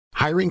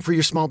Hiring for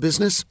your small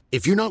business?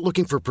 If you're not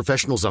looking for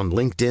professionals on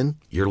LinkedIn,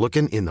 you're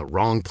looking in the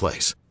wrong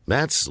place.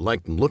 That's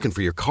like looking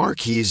for your car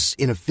keys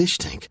in a fish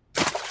tank.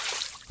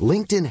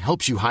 LinkedIn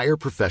helps you hire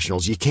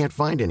professionals you can't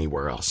find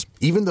anywhere else,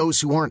 even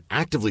those who aren't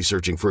actively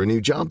searching for a new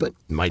job but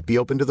might be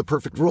open to the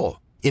perfect role.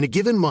 In a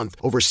given month,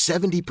 over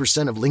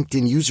 70% of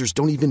LinkedIn users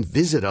don't even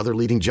visit other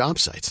leading job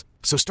sites.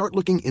 So start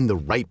looking in the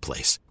right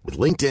place. With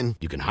LinkedIn,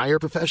 you can hire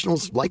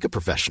professionals like a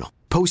professional.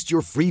 Post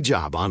your free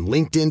job on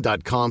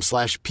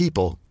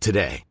linkedin.com/people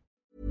today.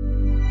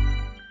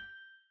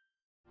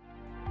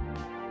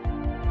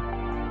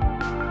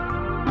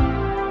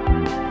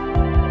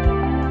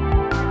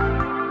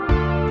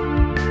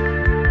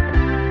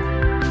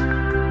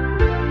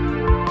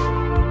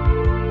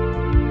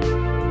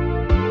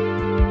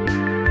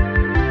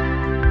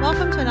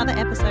 Welcome to another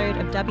episode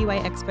of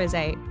WA Expose,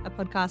 a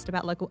podcast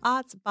about local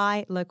arts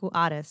by local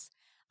artists.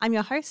 I'm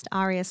your host,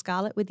 Aria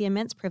Scarlett, with the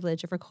immense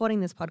privilege of recording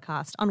this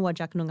podcast on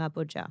Wajak Noongar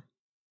Budja.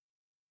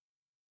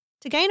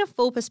 To gain a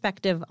full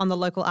perspective on the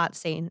local art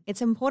scene,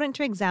 it's important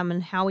to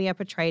examine how we are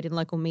portrayed in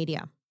local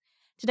media.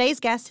 Today's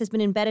guest has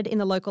been embedded in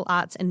the local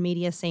arts and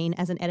media scene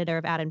as an editor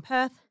of Out in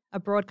Perth, a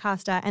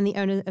broadcaster, and the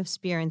owner of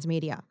Spearins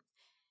Media.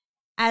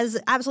 As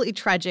absolutely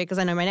tragic as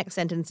I know my next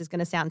sentence is going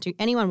to sound to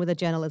anyone with a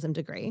journalism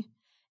degree,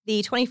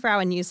 the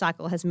 24-hour news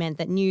cycle has meant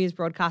that news,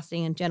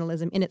 broadcasting and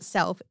journalism in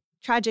itself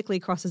tragically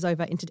crosses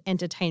over into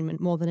entertainment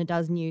more than it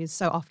does news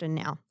so often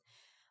now.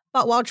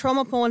 But while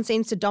trauma porn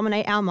seems to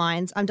dominate our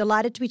minds, I'm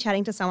delighted to be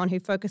chatting to someone who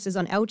focuses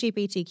on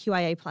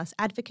LGBTQIA+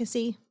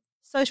 advocacy,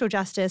 social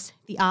justice,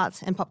 the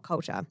arts and pop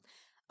culture.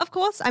 Of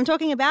course, I'm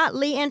talking about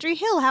Leigh Andrew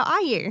Hill. How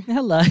are you?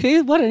 Hello.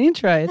 What an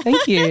intro.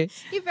 Thank you.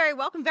 You're very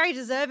welcome. Very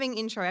deserving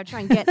intro. I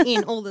try and get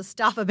in all the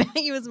stuff about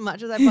you as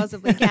much as I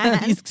possibly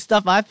can.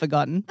 Stuff I've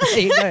forgotten. There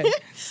you go.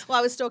 Well,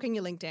 I was stalking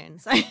your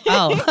LinkedIn. So.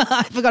 Oh,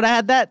 I forgot I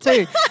had that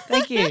too.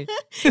 Thank you.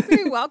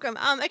 You're welcome.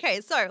 Okay,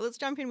 so let's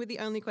jump in with the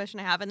only question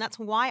I have, and that's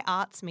why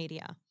arts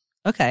media?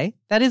 Okay,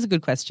 that is a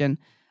good question.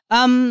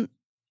 I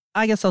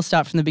guess I'll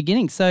start from the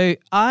beginning. So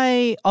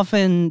I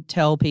often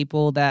tell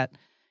people that,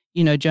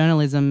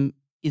 journalism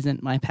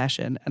isn't my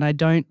passion, and I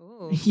don't.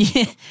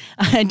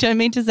 I don't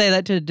mean to say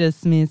that to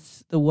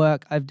dismiss the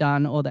work I've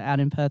done or that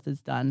Out in Perth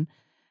has done.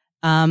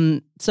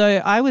 It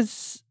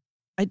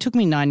took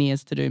me 9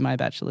 years to do my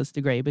bachelor's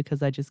degree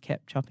because I just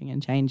kept chopping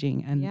and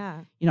changing. And,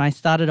 I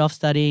started off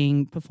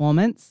studying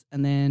performance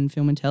and then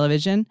film and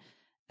television.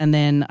 And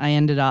then I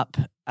ended up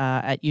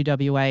at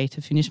UWA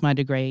to finish my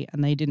degree,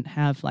 and they didn't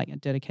have like a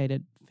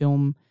dedicated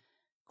film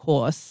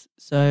course.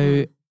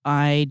 So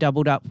I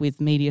doubled up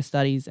with media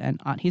studies and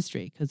art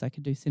history because I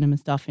could do cinema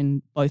stuff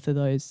in both of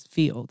those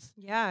fields.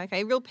 Yeah,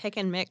 okay, real pick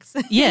and mix.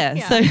 Yeah,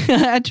 so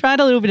I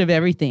tried a little bit of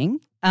everything.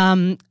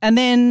 And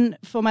then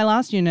for my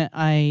last unit,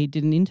 I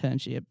did an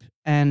internship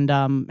and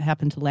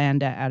happened to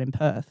land Out in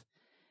Perth.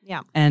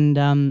 Yeah. And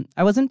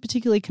I wasn't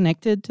particularly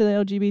connected to the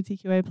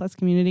LGBTQA+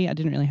 community. I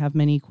didn't really have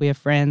many queer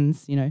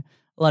friends, a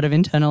lot of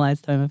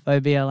internalized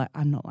homophobia. Like,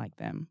 I'm not like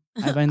them.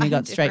 I've only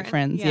got straight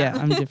friends. Yeah,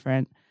 I'm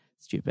different.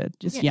 Stupid,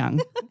 just young.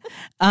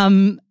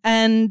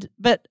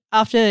 But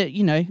after,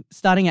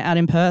 starting Out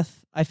in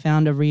Perth, I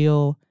found a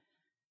real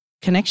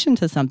connection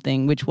to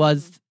something, which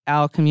was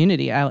our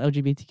community, our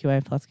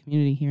LGBTQIA+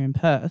 community here in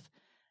Perth.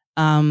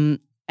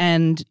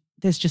 And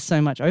there's just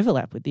so much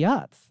overlap with the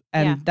arts.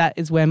 And that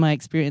is where my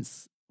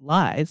experience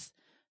lies.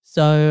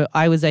 So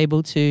I was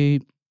able to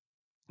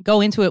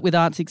go into it with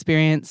arts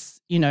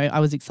experience. I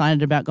was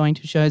excited about going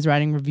to shows,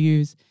 writing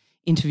reviews,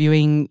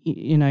 interviewing,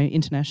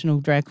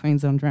 international drag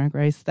queens on Drag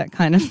Race, that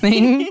kind of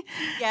thing.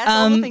 Yes,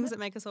 all the things that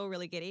make us all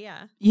really giddy,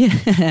 yeah.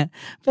 Yeah.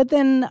 But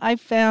then I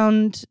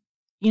found,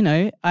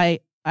 I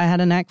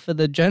had a knack for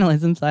the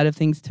journalism side of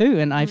things too,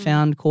 and I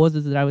found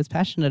causes that I was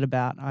passionate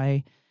about.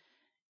 I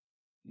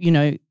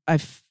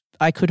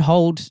could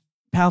hold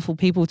powerful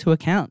people to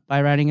account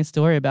by writing a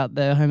story about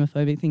the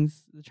homophobic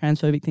things, the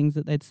transphobic things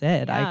that they'd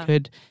said. Yeah. I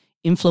could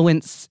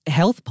influence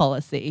health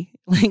policy.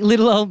 Like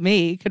little old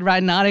me could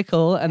write an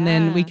article and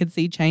then we could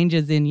see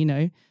changes in,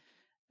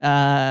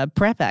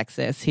 PrEP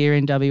access here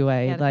in WA.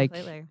 Yeah,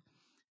 completely.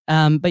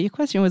 But your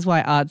question was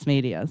why arts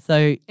media.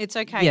 So it's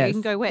okay. Yes. You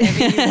can go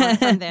wherever you want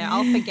from there.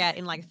 I'll forget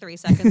in like 3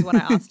 seconds what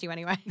I asked you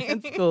anyway.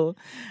 That's cool.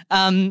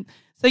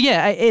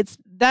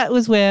 That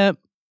was where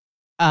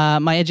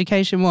my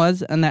education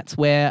was, and that's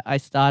where I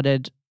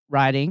started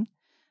writing.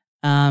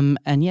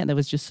 There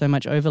was just so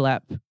much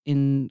overlap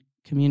in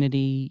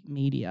community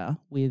media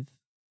with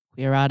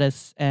queer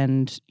artists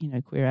and,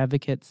 queer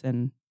advocates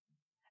and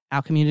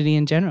our community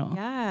in general.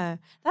 Yeah,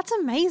 that's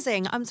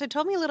amazing. So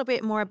tell me a little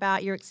bit more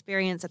about your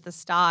experience at the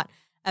start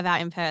of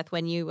Out in Perth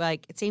when you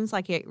it seems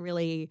like it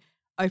really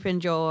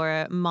opened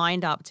your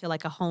mind up to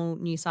like a whole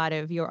new side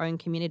of your own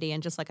community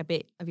and just like a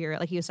bit of your,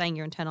 like you were saying,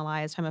 your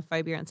internalized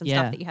homophobia and some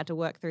stuff that you had to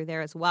work through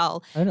there as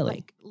well.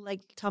 Totally.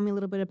 Like tell me a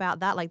little bit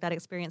about that. Like that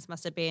experience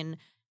must have been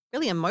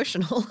really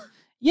emotional.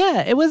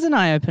 Yeah, it was an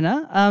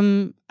eye-opener.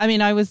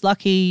 I was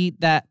lucky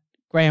that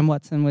Graham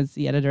Watson was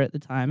the editor at the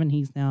time, and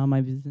he's now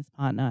my business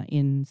partner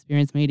in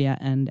Spearins Media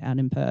and Out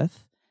in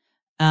Perth.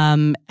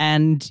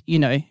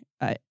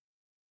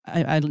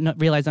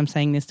 realize I'm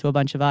saying this to a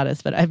bunch of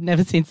artists, but I've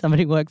never seen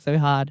somebody work so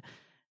hard.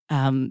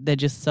 They're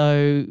just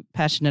so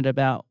passionate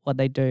about what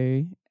they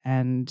do.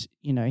 And,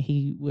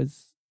 he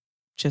was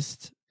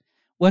just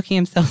working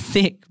himself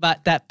sick,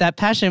 but that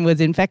passion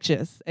was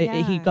infectious.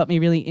 Yeah. He got me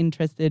really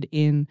interested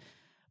in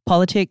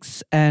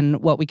politics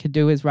and what we could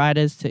do as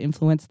writers to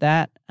influence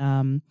that.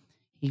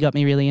 He got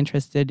me really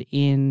interested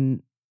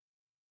in,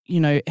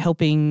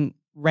 helping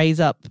raise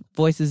up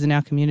voices in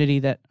our community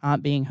that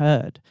aren't being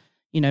heard,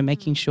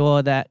 making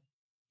sure that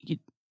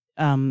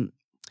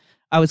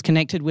I was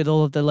connected with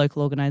all of the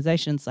local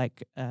organisations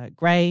like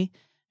Grey,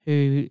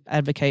 who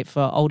advocate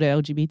for older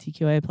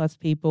LGBTQIA plus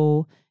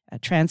people,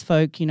 trans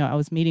folk. I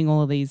was meeting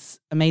all of these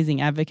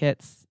amazing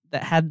advocates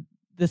that had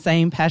the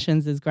same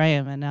passions as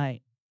Graham, and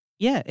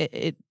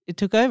it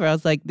took over. I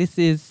was like,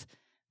 these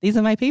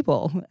are my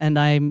people, and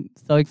I'm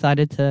so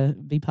excited to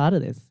be part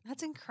of this.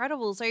 That's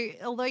incredible. So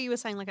although you were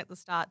saying like at the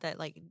start that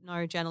like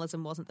no,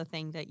 journalism wasn't the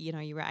thing that,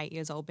 you were 8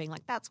 years old being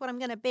like, that's what I'm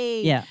going to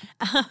be. Yeah.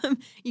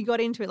 You got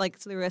into it like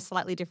through a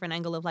slightly different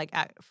angle of like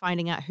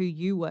finding out who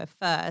you were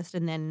first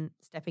and then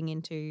stepping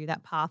into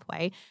that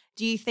pathway.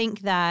 Do you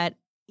think that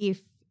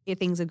if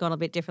things had gone a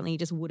bit differently, you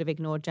just would have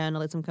ignored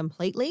journalism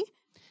completely?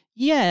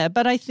 Yeah,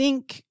 but I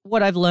think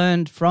what I've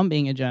learned from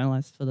being a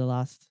journalist for the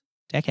last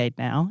decade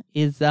now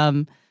is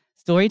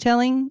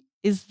storytelling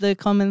is the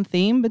common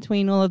theme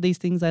between all of these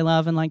things I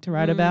love and like to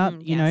write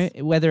about. Yes.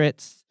 Whether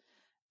it's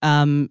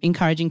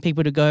encouraging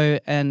people to go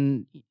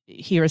and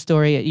hear a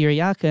story at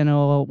Yuriyakan,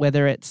 or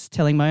whether it's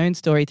telling my own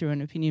story through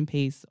an opinion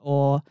piece,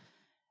 or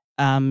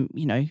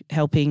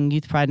helping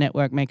Youth Pride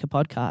Network make a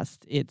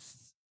podcast.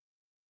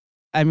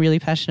 I'm really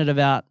passionate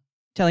about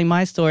telling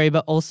my story,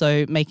 but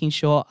also making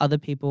sure other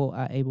people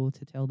are able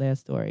to tell their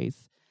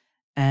stories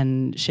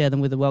and share them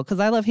with the world, because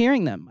I love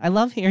hearing them. I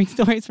love hearing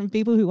stories from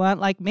people who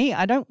aren't like me.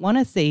 I don't want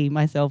to see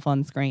myself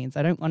on screens.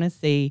 I don't want to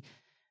see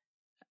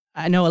 –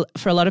 I know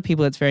for a lot of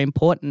people it's very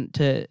important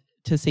to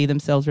see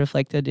themselves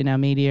reflected in our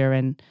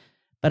media,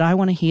 but I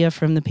want to hear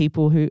from the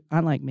people who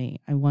aren't like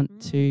me. I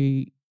want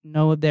to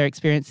know of their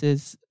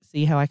experiences,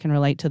 see how I can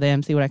relate to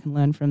them, see what I can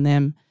learn from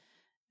them,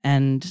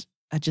 and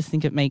I just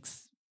think it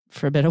makes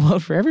for a better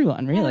world for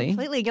everyone, really. Yeah,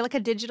 completely. You're like a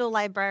digital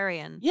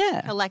librarian.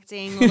 Yeah.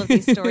 Collecting all of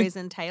these stories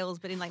and tales,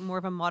 but in like more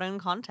of a modern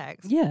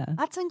context. Yeah.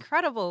 That's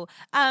incredible.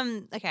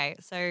 Okay,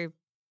 so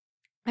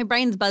my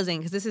brain's buzzing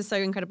because this is so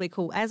incredibly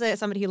cool. As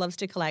somebody who loves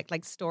to collect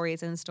like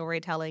stories and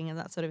storytelling and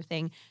that sort of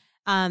thing,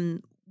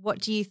 what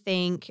do you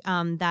think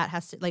that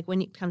has to, like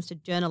when it comes to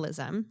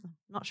journalism, I'm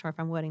not sure if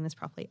I'm wording this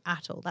properly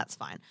at all. That's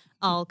fine.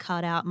 I'll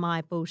cut out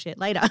my bullshit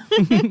later.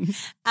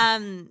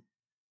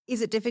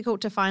 Is it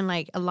difficult to find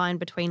like a line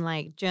between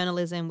like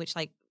journalism, which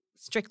like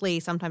strictly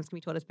sometimes can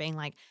be taught as being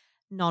like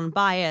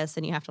non-biased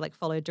and you have to like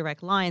follow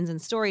direct lines,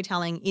 and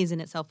storytelling is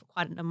in itself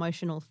quite an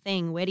emotional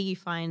thing? Where do you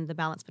find the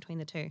balance between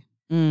the two?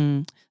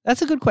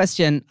 That's a good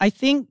question. I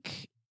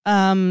think,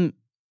 Graham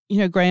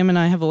and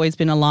I have always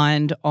been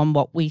aligned on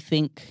what we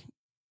think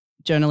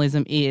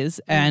journalism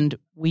is, and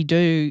we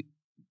do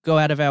go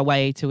out of our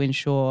way to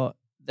ensure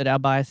that our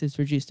bias is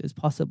reduced as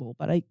possible.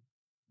 But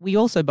we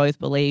also both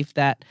believe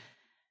that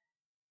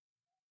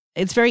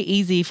it's very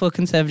easy for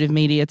conservative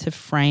media to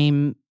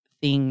frame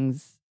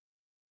things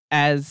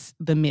as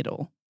the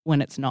middle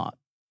when it's not,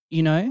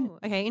 Ooh,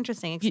 okay,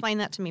 interesting. Explain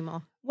that to me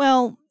more.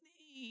 Well,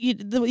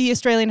 the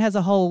Australian has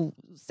a whole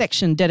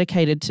section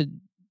dedicated to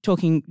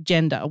talking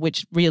gender,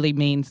 which really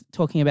means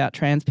talking about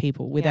trans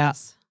people without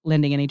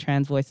lending any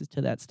trans voices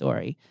to that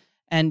story.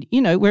 And,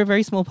 we're a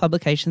very small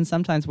publication.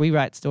 Sometimes we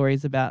write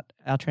stories about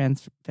our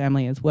trans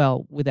family as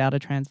well without a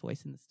trans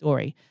voice in the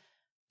story.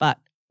 But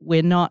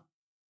we're not,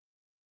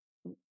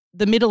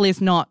 the middle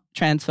is not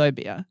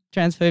transphobia.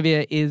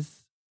 Transphobia is...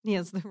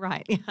 Yes,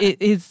 right. Yeah.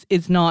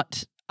 It's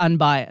not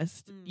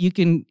unbiased. You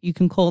can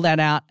call that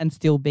out and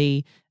still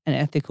be an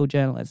ethical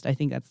journalist. I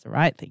think that's the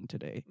right thing to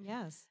do.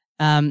 Yes.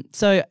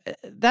 So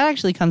that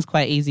actually comes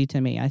quite easy to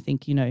me. I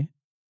think,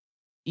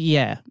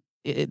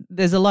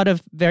 there's a lot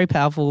of very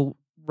powerful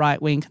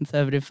right-wing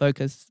conservative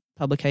focused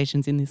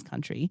publications in this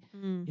country,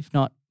 if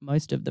not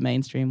most of the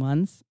mainstream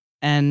ones.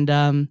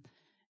 And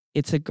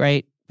it's a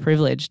great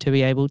privilege to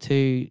be able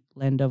to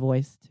lend a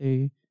voice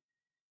to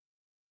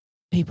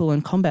people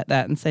and combat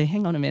that and say,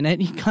 hang on a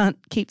minute, you can't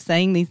keep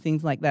saying these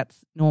things like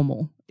that's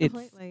normal.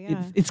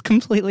 It's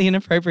completely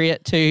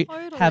inappropriate to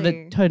have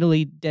a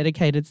totally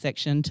dedicated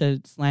section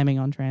to slamming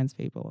on trans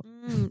people.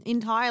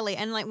 Entirely.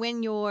 And like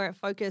when your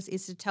focus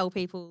is to tell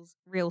people's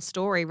real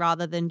story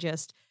rather than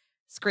just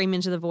scream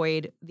into the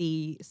void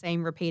the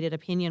same repeated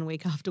opinion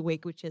week after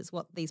week, which is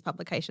what these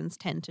publications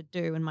tend to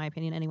do, in my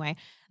opinion anyway,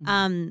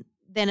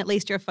 then at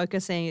least you're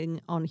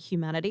focusing on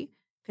humanity,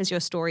 because your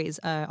stories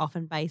are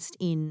often based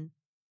in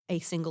a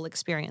single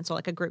experience or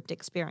like a grouped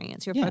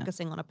experience. You're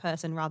focusing on a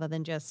person rather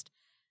than just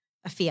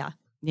a fear.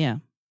 Yeah.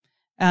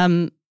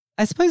 I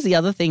suppose the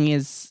other thing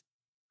is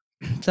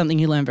something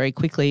you learn very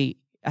quickly,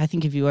 I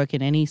think if you work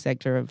in any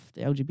sector of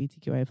the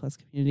LGBTQIA plus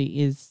community,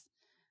 is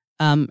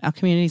our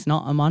community is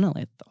not a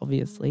monolith,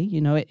 obviously.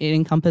 It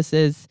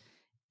encompasses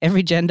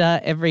every gender,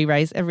 every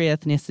race, every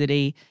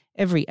ethnicity,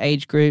 every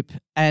age group.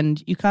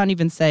 And you can't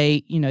even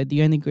say,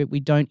 the only group we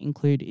don't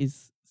include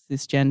is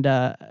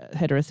cisgender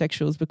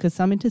heterosexuals, because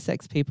some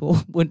intersex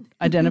people would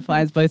identify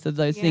as both of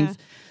those things.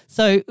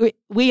 So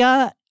we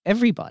are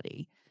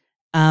everybody.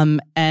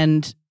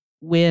 And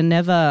we're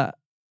never,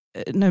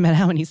 no matter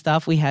how many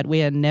staff we had,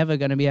 we are never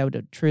going to be able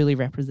to truly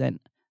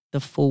represent the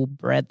full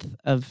breadth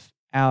of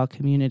our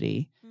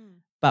community.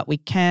 But we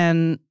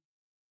can,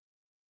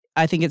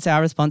 I think it's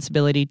our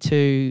responsibility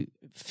to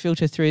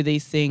filter through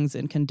these things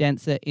and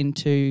condense it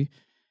into,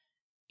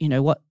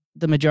 what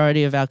the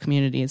majority of our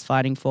community is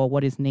fighting for,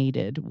 what is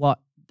needed, what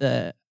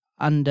the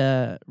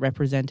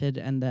underrepresented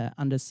and the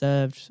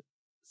underserved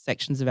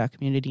sections of our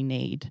community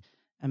need,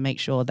 and make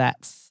sure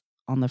that's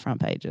on the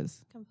front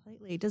pages.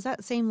 Completely. Does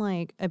that seem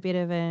like a bit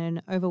of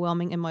an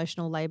overwhelming,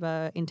 emotional,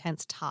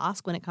 labor-intense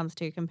task when it comes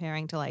to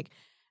comparing to like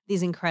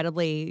these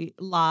incredibly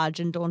large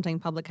and daunting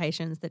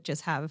publications that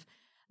just have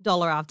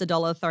dollar after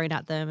dollar thrown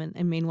at them,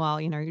 and meanwhile,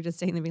 you're just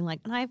seeing them being like,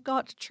 and I've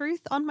got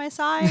truth on my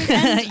side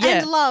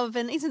and love,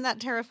 and isn't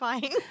that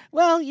terrifying?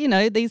 Well,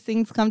 these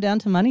things come down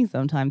to money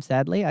sometimes,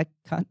 sadly. I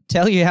can't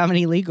tell you how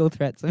many legal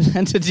threats I've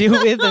had to deal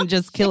with and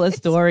just kill a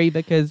story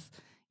because,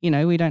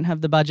 we don't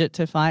have the budget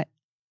to fight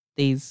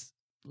these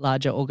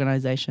larger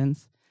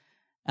organizations.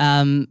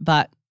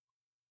 But,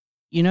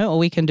 all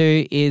we can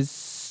do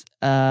is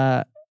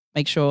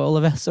make sure all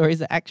of our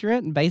stories are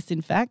accurate and based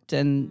in fact,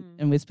 and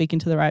we're speaking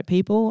to the right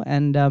people.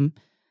 And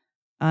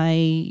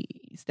I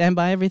stand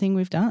by everything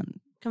we've done.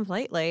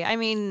 Completely. I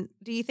mean,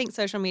 do you think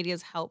social media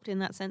has helped in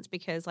that sense?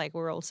 Because like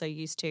we're also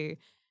used to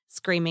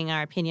screaming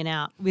our opinion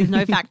out with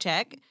no fact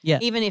check,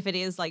 even if it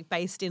is like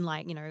based in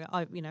like,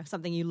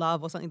 something you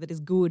love or something that is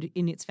good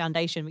in its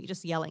foundation, but you're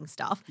just yelling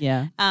stuff.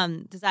 Yeah.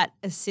 Does that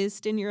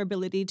assist in your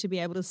ability to be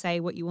able to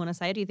say what you want to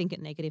say? Or do you think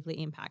it negatively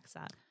impacts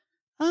that?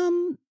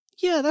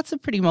 Yeah, that's a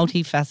pretty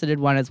multifaceted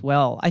one as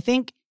well. I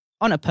think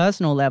on a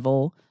personal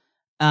level,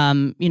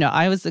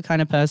 I was the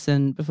kind of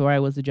person before I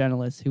was a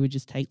journalist who would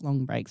just take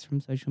long breaks from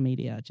social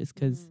media just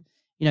because,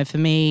 for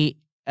me,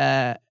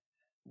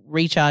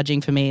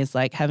 recharging for me is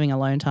like having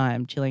alone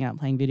time, chilling out,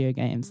 playing video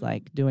games,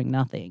 like doing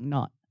nothing,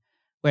 not.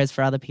 Whereas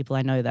for other people,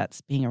 I know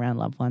that's being around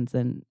loved ones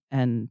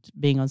and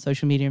being on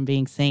social media and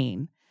being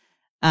seen.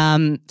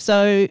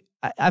 So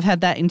I've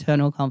had that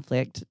internal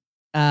conflict.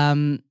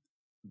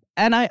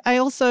 And I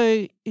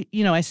also,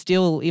 I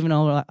still, even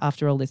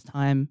after all this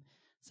time,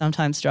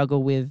 sometimes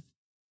struggle with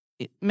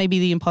maybe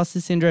the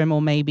imposter syndrome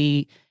or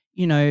maybe,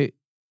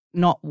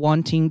 not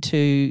wanting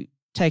to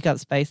take up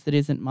space that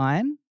isn't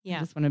mine. Yeah. I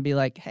just want to be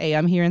like, hey,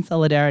 I'm here in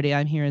solidarity.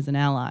 I'm here as an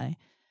ally.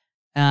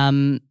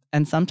 And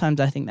sometimes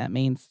I think that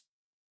means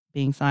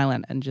being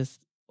silent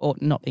or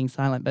not being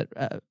silent, but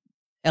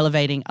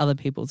elevating other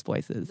people's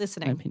voices,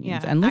 listening, and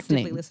opinions, and listening.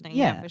 Actively listening,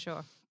 yeah, for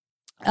sure.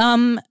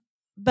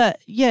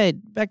 But yeah,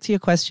 back to your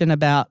question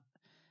about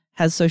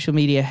has social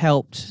media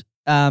helped?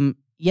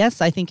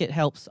 Yes, I think it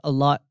helps a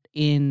lot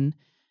in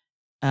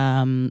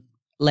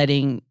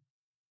letting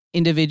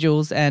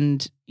individuals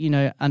and,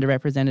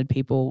 underrepresented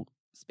people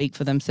speak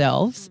for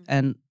themselves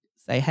and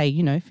say, hey,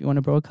 if you want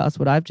to broadcast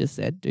what I've just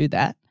said, do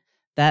that.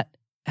 That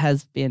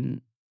has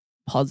been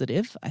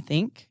positive, I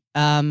think.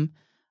 On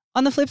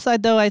the flip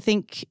side, though, I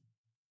think,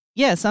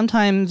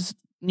 sometimes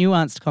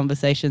nuanced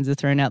conversations are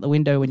thrown out the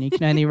window when you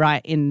can only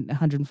write in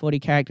 140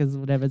 characters or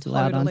whatever's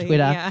allowed on Twitter.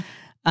 Yeah.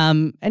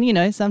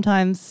 And,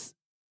 sometimes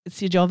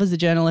it's your job as a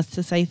journalist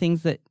to say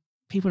things that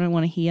people don't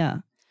want to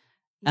hear.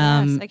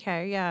 Yes,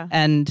 okay, yeah.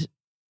 And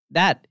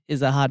that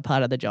is a hard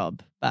part of the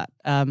job. But,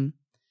 and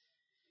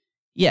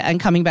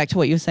coming back to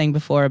what you were saying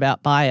before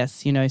about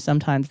bias,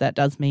 sometimes that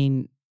does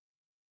mean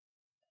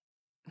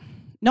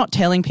not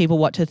telling people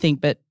what to think,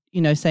 but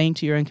saying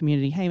to your own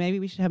community, hey, maybe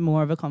we should have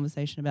more of a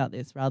conversation about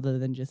this rather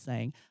than just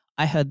saying,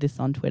 I heard this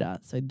on Twitter,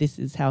 so this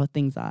is how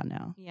things are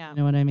now. Yeah. You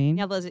know what I mean?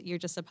 Yeah, you're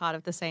just a part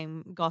of the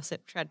same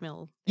gossip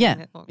treadmill. Yeah,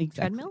 exactly.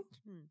 Treadmill?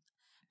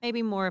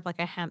 Maybe more of like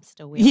a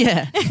hamster wheel.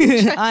 Yeah,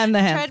 I'm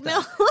the hamster.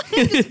 Treadmill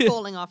just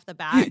falling off the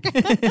back.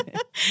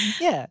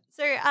 Yeah.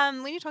 So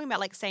when you're talking about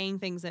like saying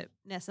things that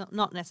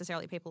not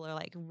necessarily people are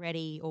like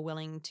ready or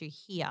willing to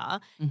hear,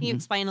 can you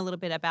explain a little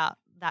bit about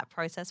that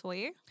process for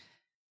you?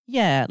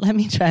 Yeah, let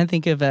me try and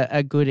think of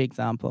a good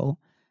example.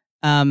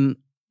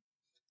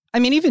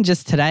 Even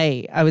just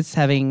today, I was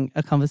having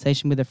a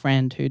conversation with a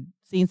friend who'd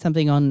seen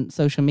something on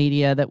social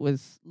media that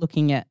was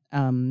looking at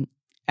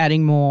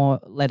adding more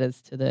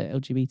letters to the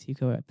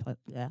LGBTQIA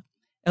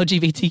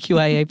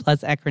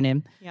plus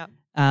acronym. Yeah.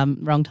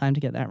 Wrong time to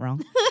get that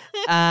wrong.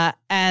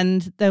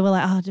 And they were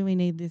like, oh, do we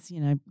need this,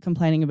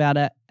 complaining about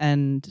it.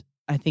 And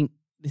I think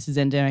this is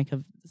endemic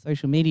of the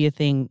social media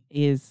thing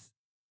is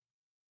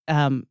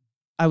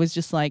I was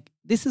just like,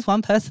 this is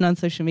one person on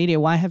social media.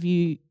 Why have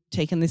you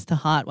taken this to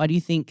heart? Why do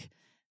you think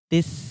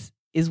this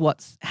is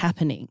what's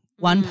happening?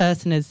 One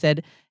person has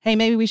said, hey,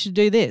 maybe we should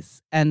do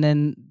this. And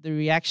then the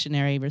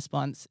reactionary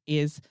response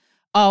is,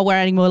 oh, we're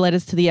adding more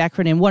letters to the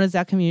acronym. What is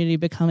our community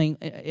becoming?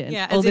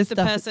 Yeah, all as this if the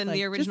stuff. person, It's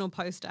the like, original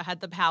poster, had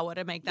the power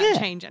to make that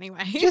change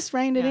anyway. Just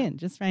rein it in.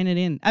 Just rein it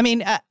in. I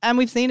mean, and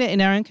we've seen it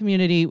in our own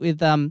community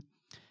with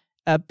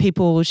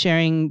people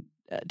sharing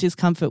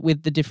discomfort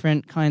with the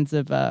different kinds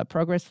of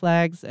progress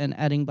flags and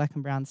adding black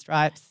and brown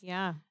stripes.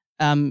 Yeah.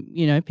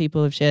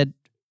 People have shared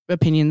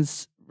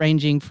opinions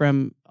ranging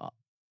from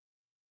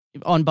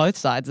on both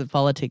sides of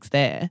politics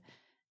there.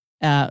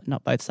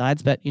 Not both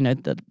sides, but,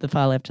 the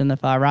far left and the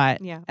far right.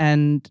 Yeah.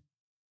 And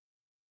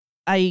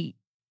I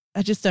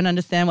just don't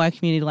understand why a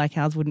community like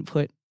ours wouldn't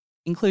put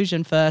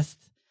inclusion first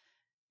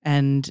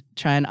and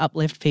try and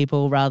uplift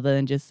people rather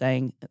than just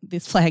saying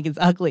this flag is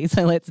ugly,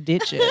 so let's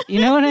ditch it.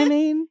 You know what I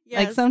mean?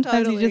 Yes, like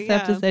sometimes totally, you just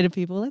have to say to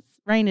people, let's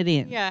rein it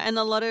in. Yeah, and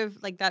a lot of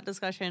that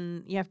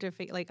discussion, you have to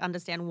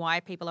understand why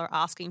people are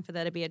asking for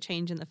there to be a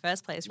change in the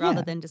first place,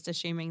 rather than just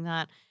assuming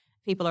that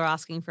people are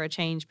asking for a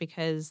change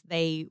because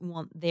they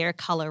want their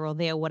color or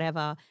their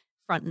whatever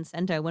front and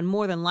center, when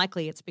more than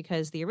likely it's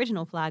because the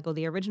original flag or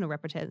the original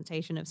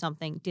representation of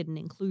something didn't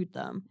include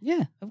them.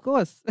 Yeah, of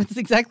course. That's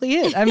exactly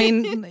it. I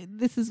mean,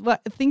 this is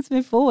what things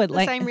move forward.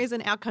 The same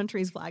reason our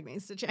country's flag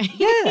needs to change.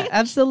 Yeah,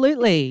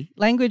 absolutely.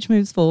 Language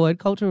moves forward.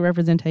 Cultural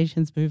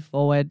representations move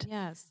forward.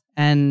 Yes.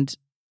 And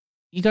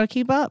you got to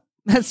keep up.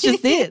 That's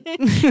just it.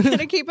 You got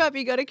to keep up.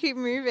 You got to keep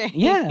moving.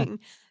 Yeah.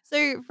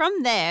 So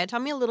from there,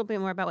 tell me a little bit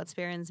more about what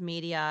Spearins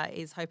Media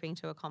is hoping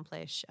to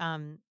accomplish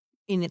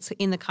in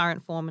the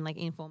current form and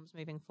informs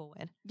moving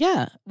forward.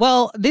 Yeah.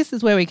 Well, this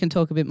is where we can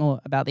talk a bit more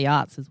about the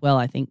arts as well,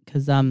 I think,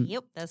 because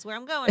yep, that's where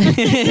I'm going.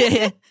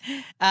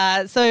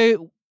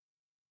 So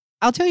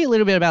I'll tell you a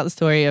little bit about the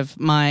story of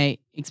my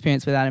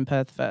experience with Out in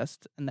Perth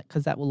first, and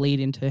because that will lead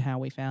into how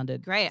we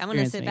founded. Great. I'm going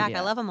to sit back.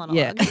 I love a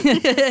monologue.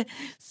 Yeah.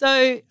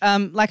 So,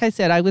 like I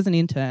said, I was an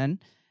intern,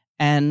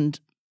 and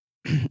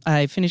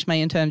I finished my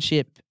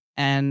internship,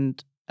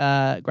 and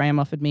Graham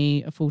offered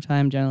me a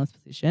full-time journalist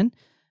position.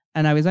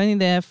 And I was only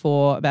there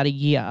for about a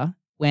year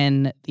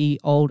when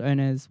the old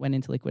owners went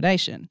into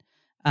liquidation,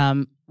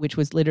 which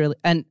was literally,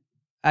 and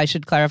I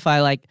should clarify,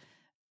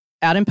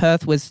 Out in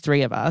Perth was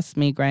 3 of us,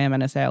 me, Graham,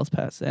 and a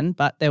salesperson,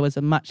 but there was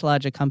a much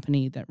larger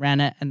company that ran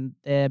it, and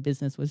their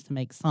business was to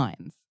make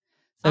signs.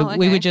 So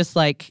we were just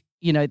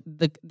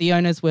the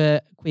owners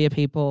were queer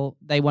people.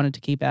 They wanted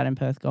to keep Out in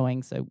Perth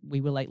going. So we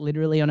were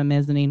literally on a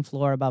mezzanine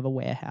floor above a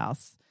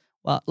warehouse,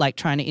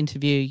 trying to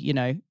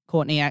interview,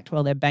 Courtney Act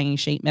while they're banging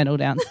sheet metal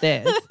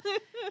downstairs.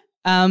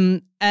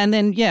 And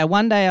then,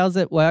 one day I was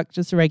at work,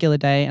 just a regular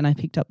day, and I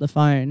picked up the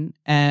phone,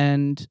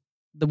 and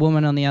the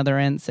woman on the other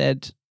end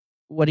said,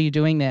 "What are you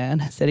doing there?"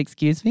 And I said,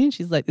 "Excuse me?" And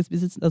she's like, "This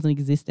business doesn't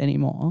exist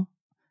anymore.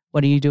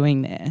 What are you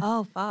doing there?"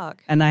 Oh,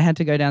 fuck. And I had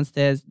to go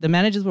downstairs. The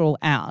managers were all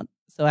out,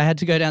 so I had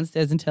to go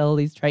downstairs and tell all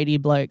these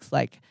tradie blokes,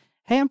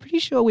 "Hey, I'm pretty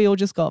sure we all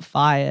just got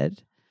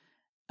fired."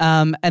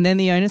 And then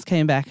the owners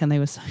came back, and they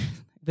were so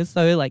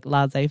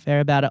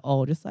laissez-faire about it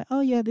all, just "Oh,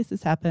 yeah, this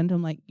has happened."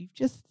 I'm like, "You've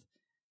just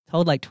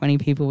told 20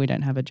 people we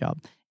don't have a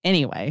job."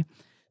 Anyway,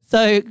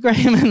 so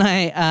Graham and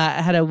I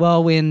had a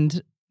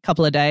whirlwind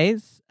couple of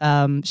days.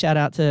 Shout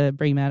out to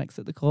Bree Maddox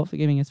at the court for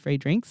giving us free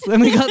drinks when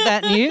we got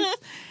that news.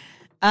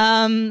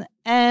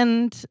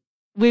 And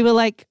we were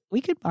like,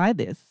 we could buy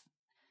this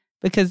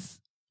because,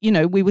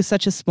 we were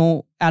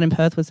Out in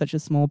Perth was such a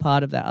small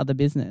part of that other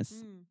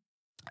business.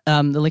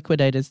 The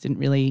liquidators didn't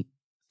really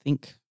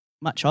think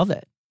much of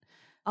it.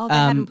 Oh, they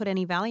hadn't put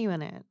any value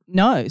in it.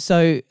 No.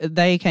 So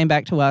they came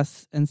back to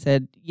us and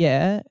said,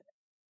 yeah,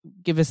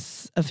 give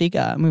us a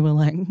figure. And we were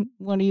like,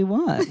 what do you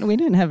want? We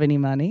didn't have any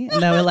money.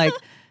 And they were like,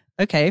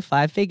 okay,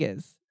 5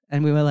 figures.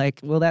 And we were like,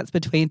 well, that's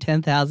between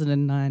 10,000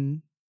 and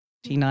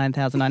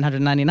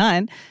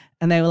 99,999.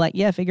 And they were like,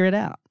 yeah, figure it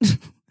out.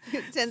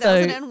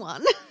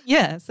 10,001.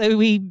 Yeah. So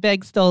we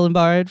begged, stole and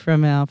borrowed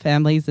from our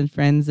families and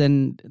friends,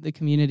 and the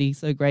community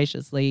so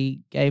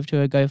graciously gave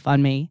to a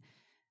GoFundMe.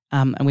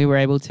 And we were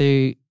able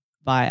to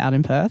buy Out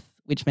in Perth,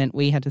 which meant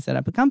we had to set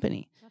up a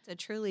company. That's a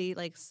truly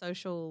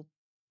social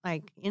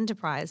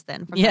enterprise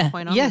then from that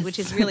point on, which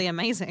is really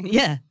amazing.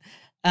 Yeah.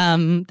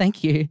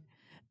 Thank you.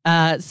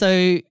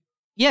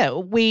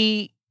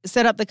 We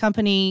set up the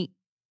company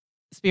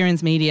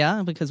Spearins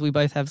Media because we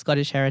both have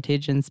Scottish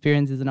heritage, and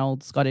Spearins is an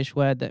old Scottish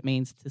word that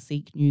means to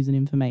seek news and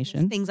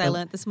information. Things I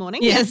learnt this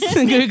morning. Yes,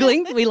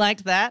 Googling. We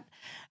liked that.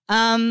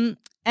 And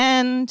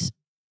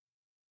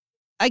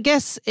I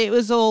guess it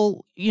was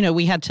all,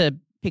 we had to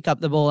pick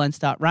up the ball and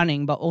start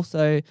running, but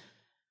also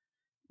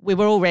we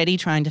were already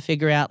trying to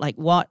figure out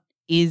what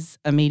is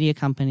a media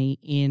company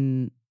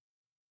in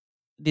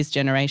this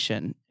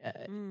generation.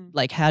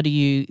 How do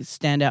you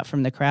stand out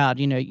from the crowd?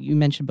 You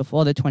mentioned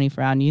before the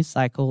 24-hour news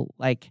cycle,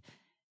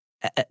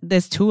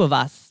 there's 2 of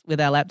us with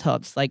our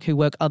laptops, who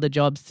work other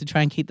jobs to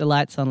try and keep the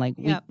lights on.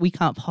 We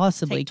can't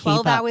possibly Take keep 12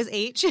 up. hours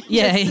each.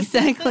 Yeah,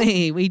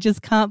 exactly. We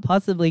just can't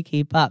possibly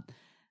keep up.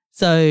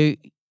 So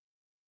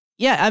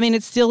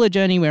it's still a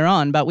journey we're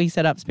on, but we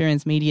set up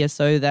Spearins Media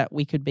so that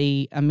we could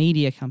be a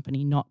media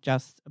company, not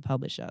just a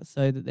publisher,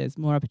 so that there's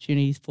more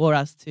opportunities for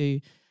us to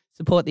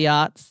support the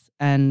arts.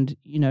 And,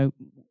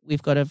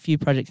 we've got a few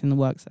projects in the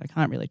works that I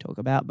can't really talk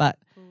about, but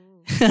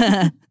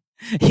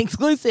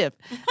exclusive.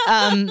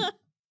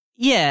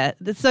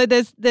 So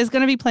there's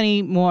going to be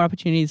plenty more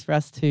opportunities for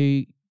us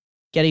to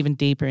get even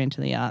deeper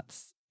into the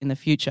arts in the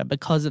future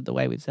because of the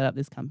way we've set up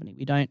this company.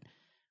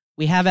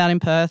 We have Out in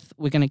Perth.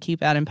 We're going to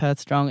keep Out in Perth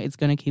strong. It's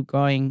going to keep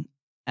growing,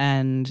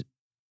 and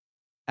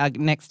our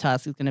next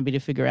task is going to be to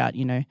figure out,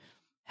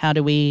 how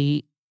do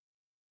we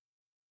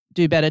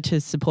do better to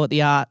support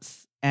the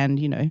arts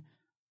and,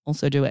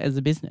 also do it as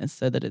a business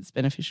so that it's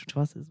beneficial to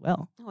us as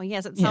well. Oh,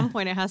 yes. At some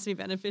point it has to be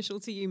beneficial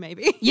to you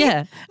maybe.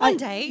 Yeah. One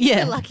day.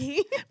 You're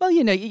lucky. Well,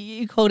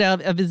 you called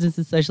our business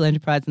a social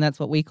enterprise, and that's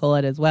what we call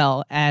it as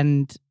well.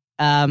 And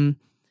I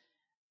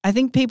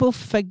think people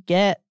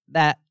forget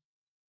that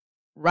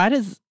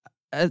writers,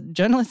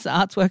 journalists,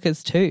 are arts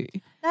workers too.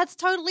 That's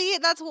totally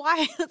it. That's why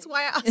I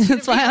asked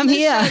That's why I'm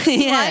here. That's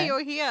why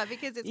you're here,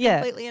 because it's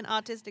completely an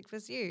artistic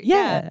pursuit.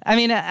 Yeah. I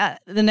mean,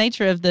 the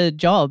nature of the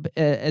job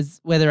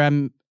is whether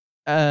I'm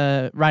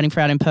writing for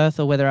Out in Perth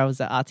or whether I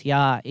was at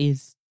RTR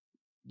is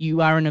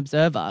you are an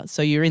observer.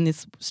 So you're in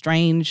this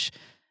strange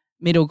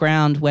middle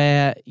ground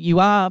where you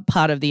are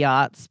part of the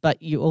arts,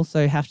 but you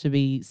also have to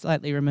be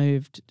slightly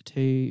removed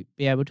to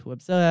be able to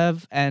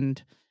observe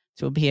and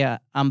to appear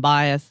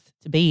unbiased,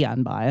 to be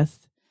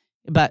unbiased.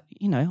 But,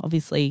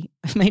 obviously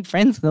I've made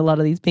friends with a lot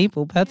of these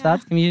people. Perth's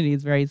arts community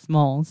is very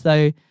small.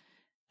 So,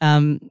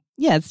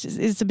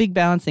 it's a big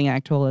balancing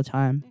act all the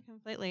time. Yeah,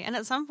 completely. And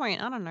at some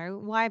point, I don't know,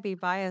 why be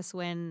biased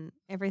when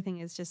everything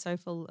is just so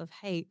full of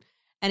hate?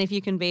 And if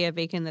you can be a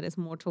beacon that is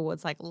more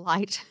towards like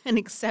light and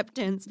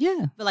acceptance,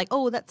 but like,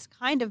 oh, that's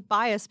kind of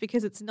biased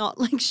because it's not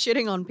like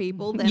shitting on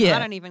people, then I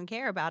don't even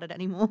care about it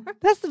anymore.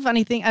 That's the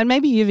funny thing. And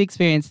maybe you've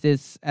experienced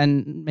this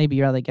and maybe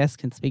your other guests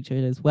can speak to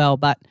it as well.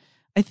 But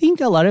I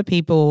think a lot of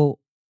people,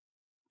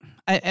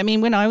 I mean,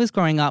 when I was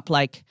growing up,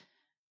 like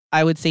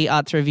I would see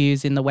arts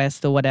reviews in the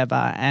West or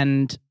whatever,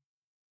 and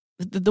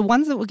the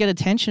ones that would get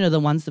attention are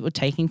the ones that were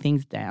taking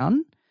things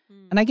down.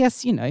 And I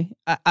guess, I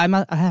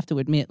have to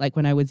admit, like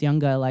when I was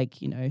younger, like,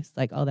 it's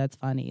like, oh, that's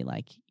funny.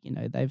 Like,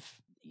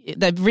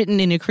 they've written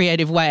in a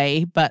creative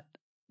way, but,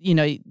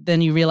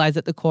 then you realize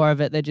at the core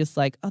of it, they're just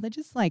like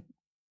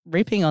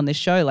ripping on this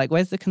show. Like,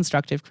 where's the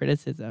constructive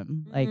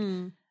criticism? Like,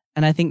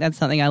 and I think that's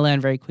something I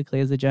learned very quickly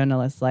as a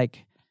journalist.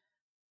 Like,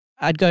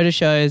 I'd go to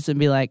shows and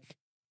be like,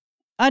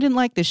 I didn't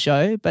like this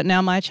show, but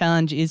now my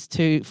challenge is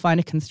to find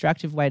a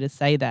constructive way to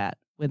say that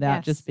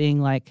without just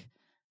being like,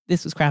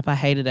 this was crap, I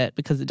hated it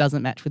because it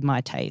doesn't match with my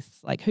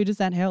tastes. Like, who does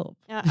that help?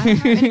 Yeah, I know.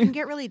 And it can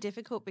get really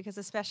difficult because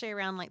especially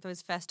around like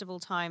those festival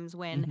times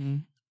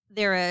when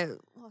there are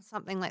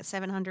something like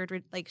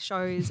 700 like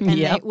shows and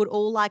they would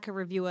all like a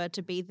reviewer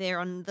to be there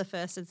on the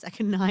first and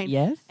second night.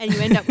 Yes. And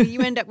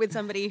you end up with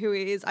somebody who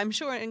is, I'm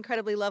sure,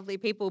 incredibly lovely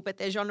people, but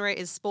their genre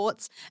is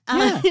sports.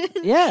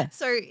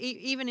 So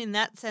even in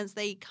that sense,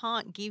 they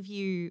can't give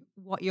you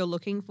what you're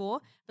looking for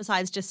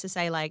besides just to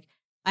say like,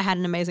 I had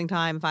an amazing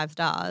time, 5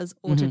 stars,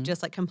 or to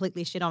just like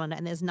completely shit on it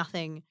and there's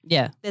nothing.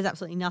 Yeah. There's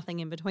absolutely nothing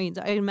in between.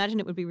 So I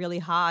imagine it would be really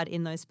hard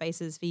in those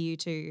spaces for you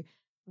to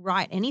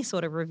write any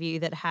sort of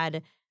review that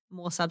had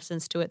more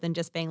substance to it than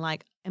just being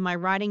like, am I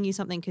writing you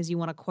something because you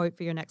want a quote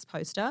for your next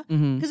poster?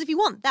 Because if you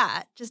want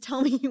that, just tell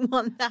me you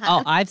want that.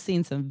 Oh, I've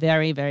seen some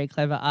very, very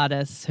clever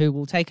artists who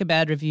will take a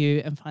bad review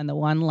and find the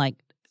one like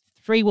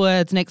 3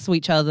 words next to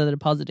each other that are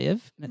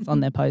positive, and it's on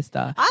their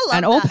poster. I love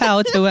and all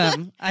power to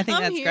them. I think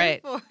that's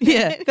great.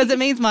 Yeah, because it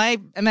means my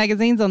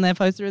magazine's on their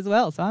poster as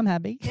well, so I'm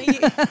happy.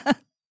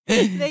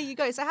 There you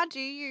go. So how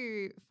do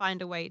you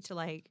find a way to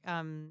like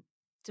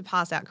to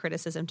pass out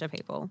criticism to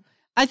people?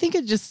 I think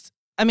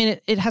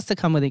it has to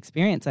come with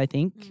experience, I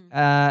think.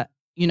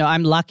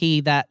 I'm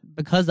lucky that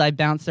because I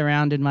bounced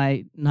around in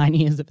my 9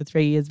 years of a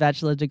 3 years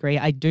bachelor degree,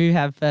 I do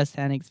have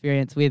firsthand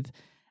experience with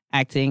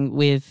acting,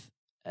 with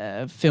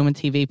film and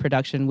TV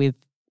production, with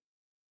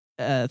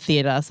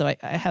theatre. So I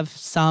have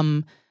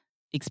some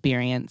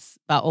experience,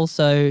 but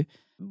also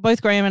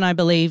both Graham and I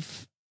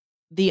believe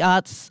the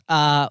arts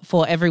are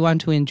for everyone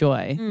to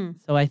enjoy.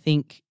 So I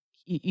think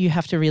you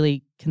have to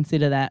really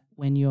consider that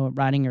when you're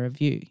writing a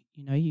review.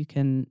 You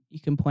can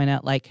point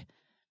out like,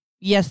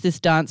 yes, this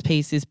dance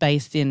piece is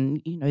based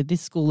in,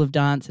 this school of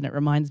dance and it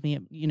reminds me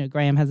of,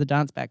 Graham has a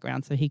dance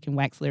background, so he can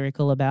wax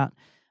lyrical about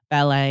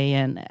ballet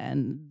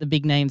and the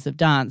big names of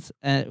dance.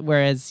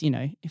 Whereas,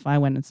 if I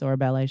went and saw a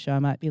ballet show, I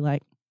might be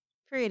like,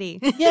 pretty.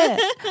 Yeah,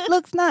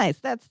 looks nice.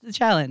 That's the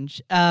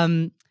challenge.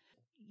 I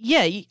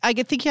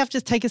think you have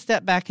to take a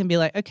step back and be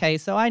like, okay,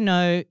 so I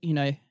know,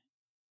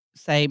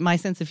 say my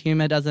sense of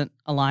humor doesn't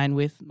align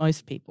with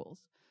most people's.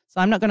 So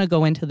I'm not going to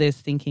go into this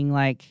thinking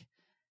like,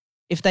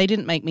 if they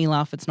didn't make me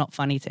laugh, it's not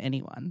funny to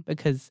anyone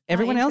because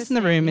everyone else in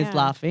the room is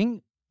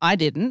laughing. I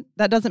didn't.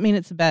 That doesn't mean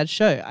it's a bad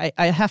show.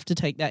 I have to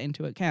take that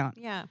into account.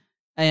 Yeah.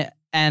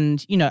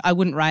 And, I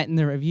wouldn't write in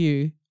the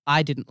review,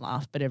 I didn't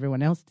laugh, but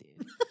everyone else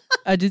did.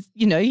 I just,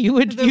 you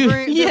would.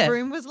 The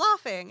room was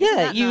laughing.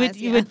 Yeah,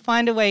 you would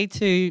find a way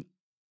to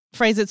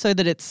phrase it so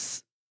that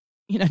it's,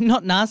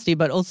 not nasty,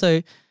 but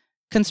also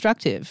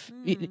constructive,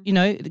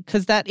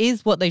 because that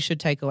is what they should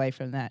take away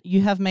from that.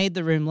 You have made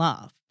the room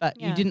laugh. but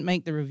you Yeah. didn't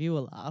make the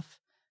reviewer laugh.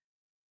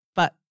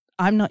 But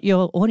I'm not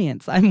your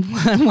audience. I'm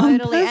one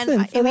Totally. person,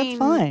 And so I that's mean,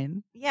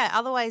 fine. Yeah,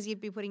 otherwise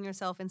you'd be putting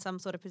yourself in some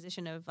sort of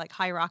position of like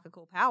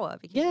hierarchical power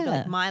because you'd be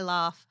like, Yeah. my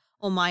laugh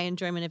or my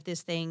enjoyment of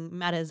this thing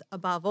matters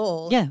above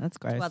all Yeah, that's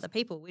to gross. other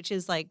people, which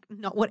is like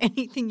not what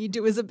anything you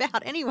do is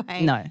about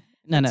anyway. No.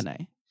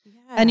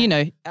 Yeah.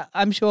 And,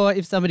 I'm sure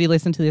if somebody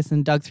listened to this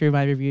and dug through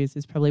my reviews,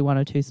 there's probably one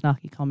or two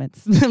snarky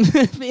comments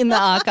in the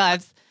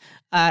archives.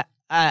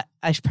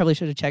 I probably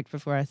should have checked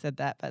before I said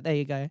that, but there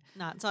you go.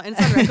 No, it's on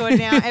record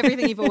now.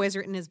 Everything you've always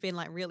written has been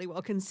like really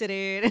well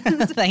considered.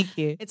 Thank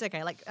you. It's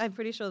okay. Like I'm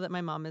pretty sure that my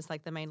mum is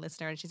like the main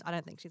listener, and I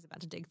don't think she's about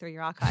to dig through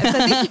your archives.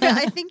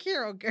 I think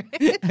you're all good.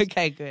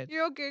 Okay, good.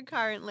 You're all good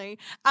currently.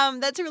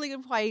 That's a really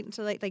good point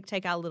to like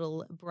take our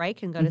little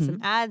break and go to some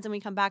ads. And we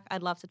come back,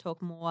 I'd love to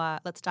talk more.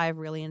 Let's dive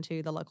really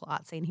into the local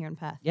art scene here in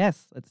Perth.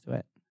 Yes, let's do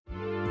it.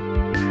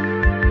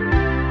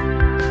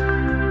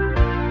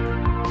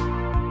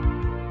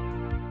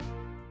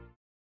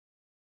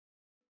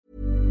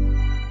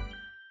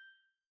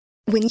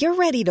 When you're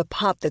ready to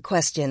pop the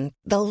question,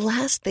 the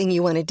last thing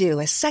you want to do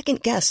is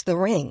second-guess the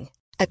ring.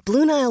 At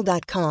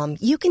BlueNile.com,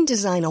 you can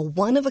design a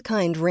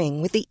one-of-a-kind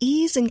ring with the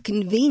ease and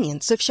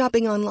convenience of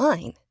shopping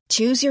online.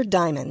 Choose your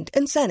diamond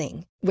and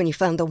setting. When you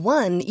find the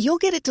one, you'll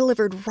get it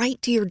delivered right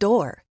to your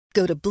door.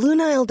 Go to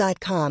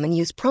BlueNile.com and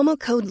use promo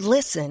code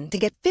LISTEN to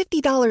get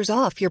 $50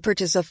 off your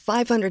purchase of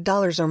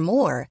 $500 or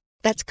more.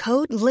 That's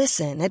code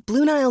LISTEN at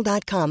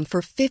BlueNile.com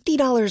for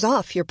 $50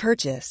 off your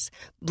purchase.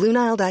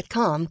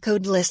 BlueNile.com,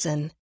 code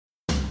LISTEN.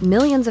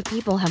 Millions of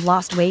people have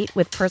lost weight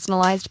with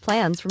personalized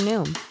plans from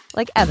Noom.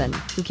 Like Evan,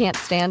 who can't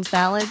stand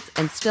salads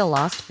and still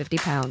lost 50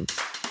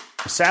 pounds.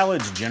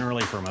 Salads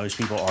generally for most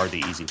people are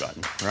the easy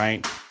button,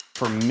 right?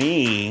 For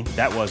me,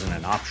 that wasn't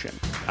an option.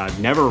 I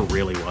never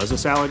really was a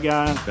salad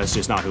guy. That's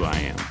just not who I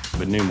am.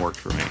 But Noom worked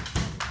for me.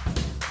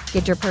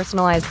 Get your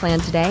personalized plan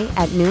today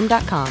at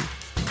Noom.com.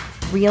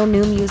 Real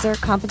Noom user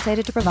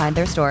compensated to provide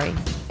their story.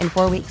 In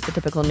 4 weeks, the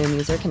typical Noom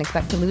user can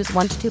expect to lose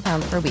 1 to 2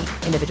 pounds per week.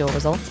 Individual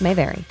results may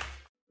vary.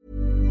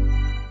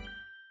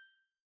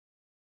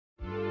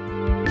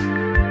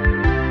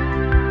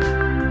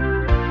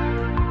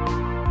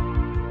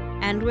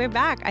 And we're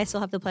back. I still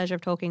have the pleasure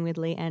of talking with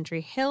Leigh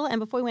Andrew Hill. And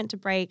before we went to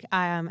break,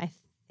 I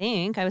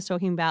think I was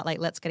talking about like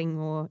let's getting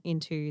more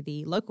into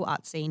the local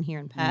art scene here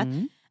in Perth.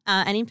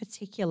 And in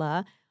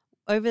particular,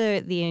 over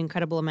the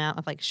incredible amount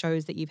of like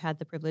shows that you've had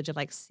the privilege of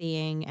like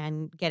seeing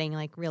and getting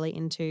like really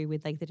into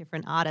with like the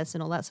different artists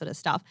and all that sort of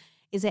stuff,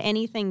 is there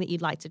anything that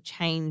you'd like to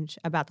change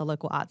about the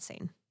local art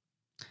scene?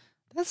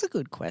 That's a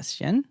good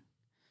question.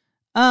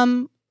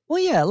 Well,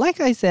 yeah,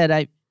 like I said,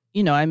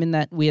 I'm in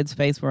that weird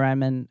space where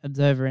I'm an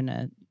observer and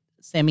a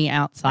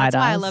semi-outsider. That's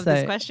why I love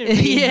this question for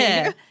you.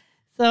 Yeah.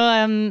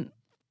 So,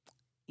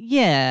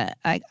 yeah,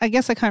 I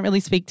guess I can't really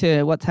speak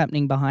to what's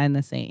happening behind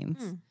the scenes.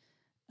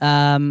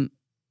 But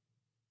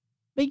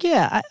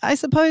yeah, I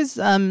suppose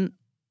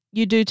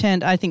you do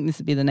tend, I think this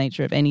would be the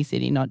nature of any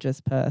city, not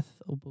just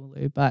Perth or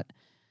Boolaloo, but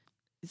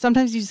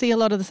sometimes you see a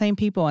lot of the same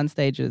people on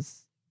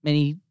stages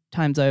many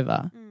times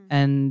over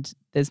and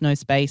there's no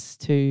space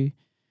to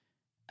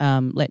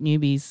let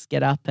newbies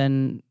get up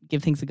and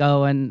give things a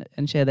go and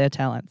share their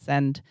talents.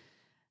 And,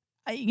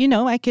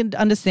 I can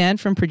understand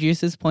from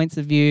producers' points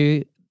of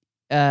view,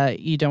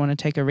 you don't want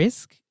to take a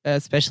risk,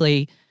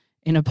 especially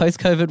in a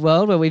post-COVID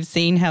world where we've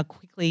seen how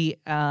quickly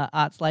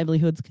arts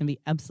livelihoods can be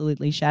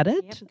absolutely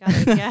shattered. Yep,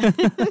 got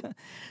it,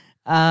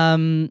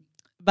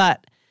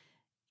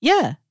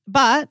 yeah.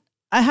 But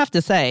I have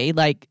to say,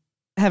 like,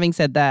 having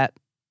said that,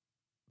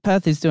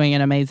 Perth is doing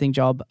an amazing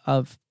job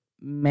of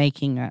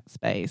making that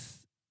space.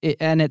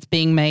 And it's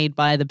being made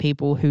by the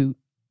people who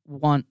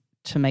want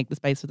to make the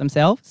space for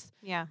themselves.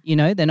 Yeah.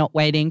 They're not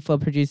waiting for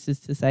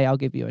producers to say, I'll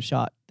give you a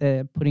shot.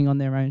 They're putting on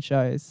their own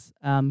shows.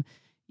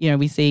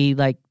 We see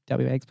like WA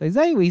Expose,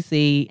 we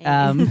see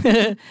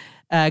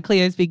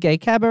Cleo's Big Gay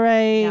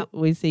Cabaret. Yep.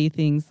 We see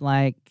things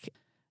like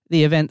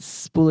the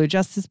events Boolaloo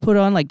Justice put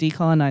on, like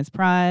Decolonise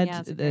Pride. Yeah,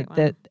 that's a great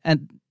one.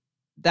 And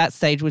that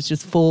stage was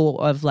just full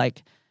of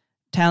like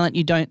talent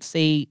you don't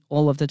see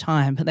all of the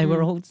time, but they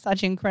were all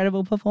such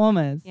incredible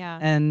performers. Yeah.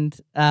 And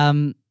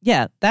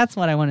that's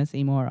what I want to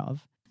see more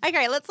of.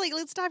 Okay,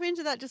 let's dive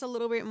into that just a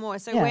little bit more.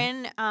 So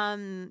when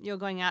you're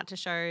going out to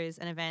shows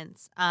and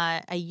events,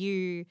 are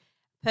you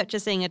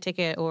purchasing a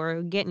ticket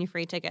or getting your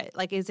free ticket?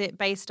 Like, is it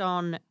based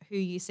on who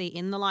you see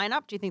in the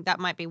lineup? Do you think that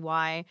might be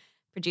why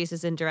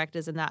producers and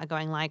directors and that are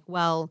going like,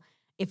 well,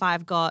 if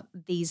I've got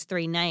these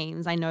 3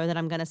 names, I know that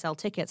I'm going to sell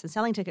tickets, and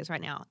selling tickets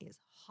right now is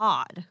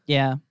hard.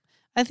 Yeah.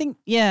 I think,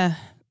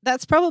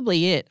 that's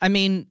probably it. I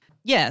mean,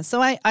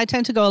 so I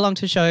tend to go along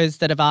to shows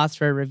that have asked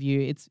for a review.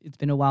 It's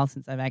been a while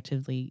since I've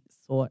actively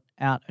sought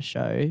out a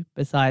show.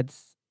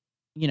 Besides,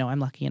 I'm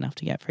lucky enough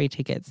to get free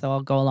tickets, so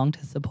I'll go along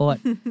to support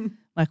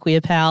my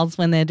queer pals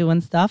when they're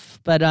doing stuff.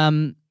 But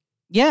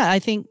I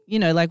think,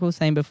 like we were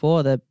saying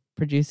before, the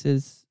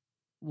producers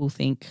will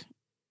think,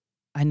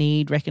 I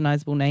need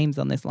recognizable names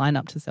on this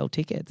lineup to sell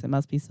tickets. It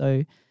must be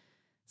so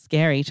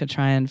scary to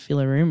try and fill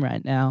a room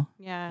right now.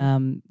 Yeah.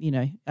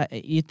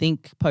 You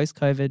think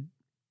post-COVID,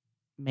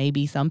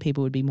 maybe some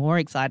people would be more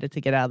excited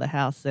to get out of the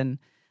house and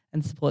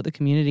support the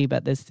community,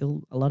 but there's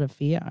still a lot of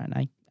fear,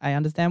 and I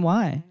understand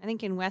why. I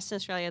think in Western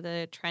Australia,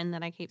 the trend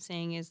that I keep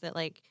seeing is that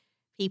like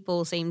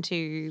people seem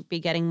to be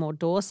getting more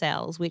door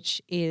sales,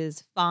 which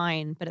is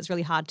fine, but it's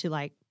really hard to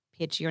like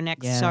pitch your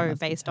next show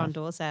based on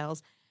door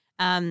sales.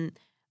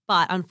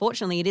 But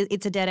unfortunately,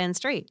 it's a dead-end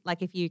street.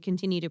 Like if you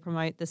continue to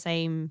promote the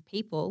same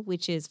people,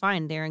 which is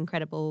fine, they're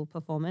incredible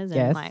performers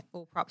and like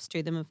all props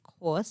to them, of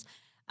course,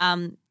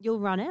 you'll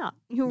run out.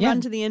 You'll run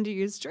to the end of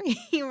your street.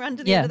 You'll run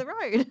to the end of the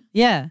road.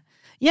 Yeah.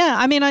 Yeah,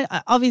 I mean,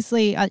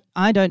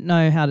 I don't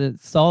know how to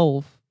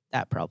solve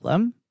that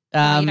problem.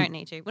 No, you don't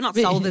need to. We're not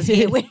solvers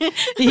here. We're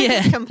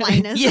just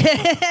complainers.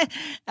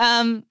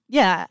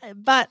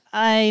 But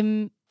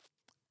I'm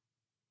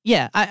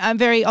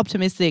very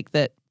optimistic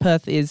that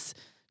Perth is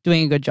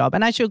doing a good job.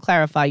 And I should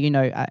clarify,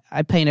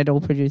 I painted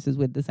all producers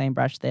with the same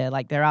brush there.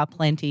 Like there are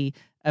plenty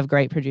of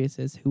great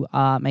producers who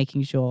are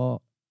making sure,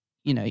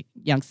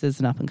 youngsters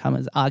and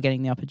up-and-comers are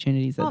getting the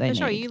opportunities that they need.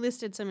 Oh, for sure. You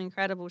listed some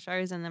incredible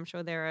shows, and I'm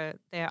sure there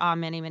are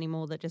many, many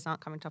more that just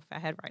aren't coming top of our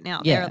head right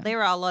now. Yeah.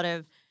 There are a lot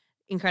of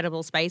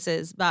incredible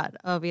spaces, but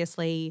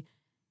obviously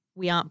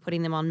we aren't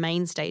putting them on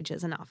main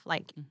stages enough.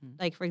 Like,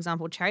 for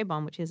example, Cherry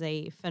Bomb, which is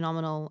a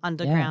phenomenal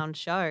underground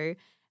show,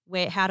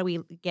 how do we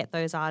get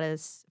those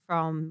artists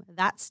from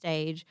that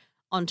stage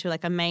onto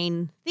like a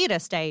main theatre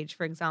stage,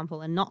 for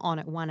example, and not on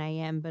at 1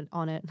 a.m. but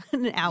on at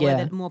an hour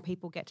that more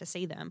people get to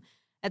see them.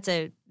 That's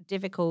a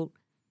difficult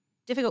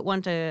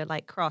one to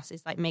like cross,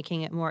 is like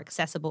making it more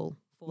accessible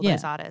for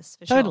those artists.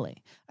 For totally.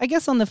 Sure. I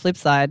guess on the flip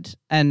side,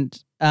 and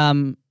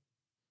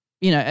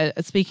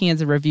speaking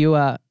as a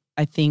reviewer,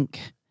 I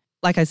think,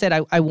 like I said,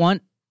 I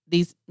want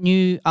these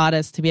new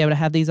artists to be able to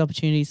have these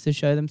opportunities to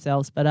show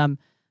themselves. But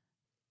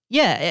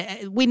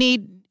we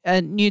need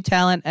new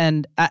talent,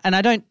 and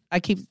I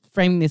keep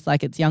framing this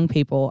like it's young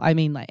people. I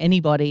mean, like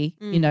anybody,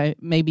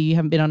 maybe you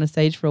haven't been on a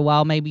stage for a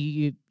while.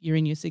 Maybe you're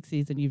in your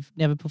 60s and you've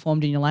never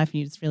performed in your life and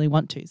you just really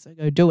want to, so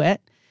go do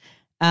it.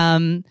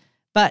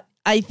 But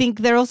I think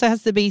there also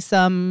has to be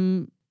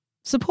some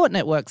support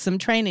networks, some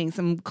training,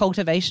 some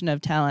cultivation of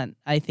talent.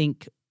 I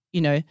think,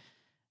 be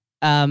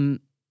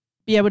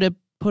able to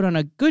put on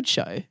a good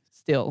show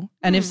still.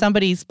 And if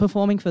somebody's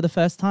performing for the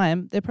first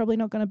time, they're probably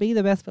not going to be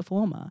the best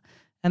performer,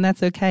 and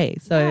that's okay.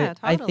 So totally.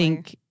 I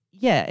think,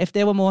 if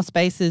there were more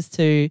spaces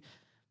to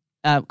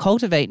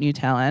cultivate new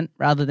talent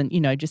rather than,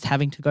 just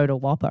having to go to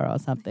Whopper or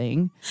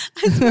something.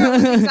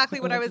 That's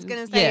exactly what I was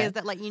going to say, is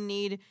that like you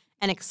need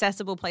an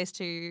accessible place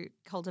to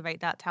cultivate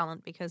that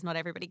talent, because not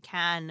everybody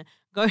can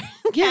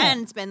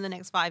spend the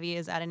next 5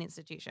 years at an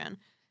institution.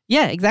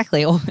 Yeah,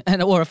 exactly. Or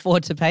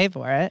afford to pay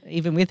for it,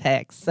 even with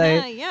HEX. So,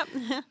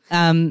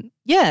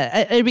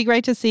 it'd be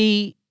great to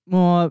see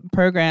more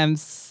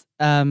programs,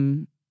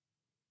 more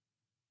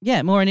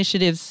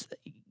initiatives,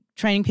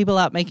 training people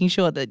up, making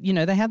sure that,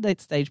 they have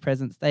that stage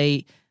presence.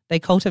 They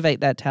cultivate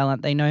that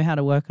talent. They know how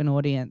to work an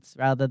audience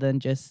rather than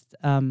just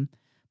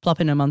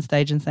plopping them on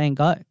stage and saying,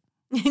 go.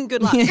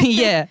 Good luck.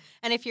 Yeah.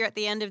 And if you're at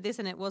the end of this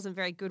and it wasn't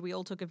very good, we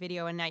all took a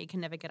video and now you can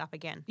never get up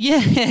again.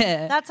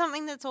 Yeah. That's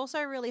something that's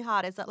also really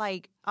hard, is that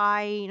like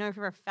I know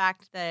for a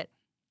fact that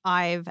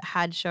I've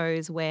had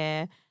shows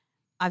where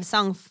I've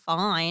sung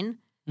fine,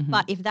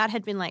 but if that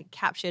had been like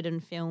captured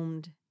and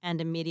filmed and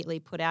immediately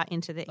put out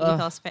into the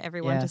ethos for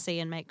everyone to see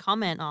and make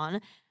comment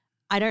on,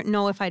 I don't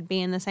know if I'd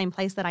be in the same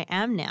place that I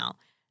am now.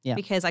 Yeah.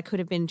 Because I could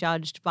have been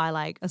judged by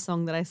like a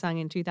song that I sung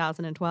in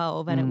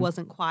 2012 and it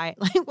wasn't quite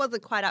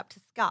up to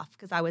scuff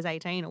because I was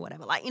 18 or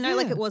whatever. Like,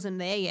 like it wasn't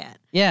there yet.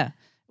 Yeah.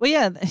 Well,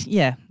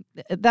 yeah.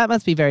 That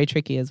must be very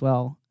tricky as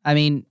well. I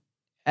mean,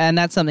 and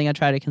that's something I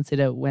try to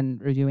consider when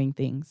reviewing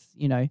things.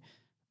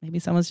 Maybe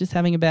someone's just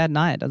having a bad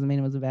night. It doesn't mean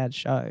it was a bad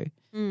show.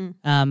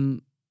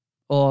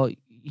 Or,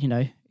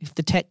 if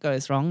the tech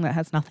goes wrong, that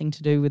has nothing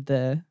to do with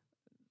the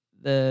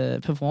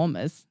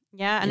performers.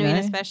 Yeah, I mean,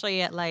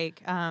 especially at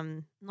like,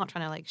 not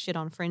trying to like shit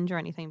on Fringe or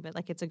anything, but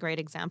like it's a great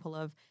example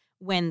of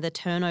when the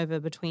turnover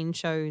between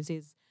shows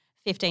is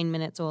 15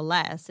 minutes or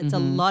less. It's a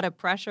lot of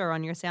pressure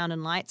on your sound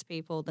and lights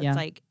people. That's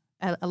like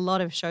a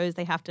lot of shows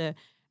they have to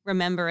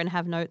remember and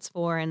have notes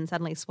for, and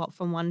suddenly swap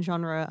from one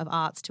genre of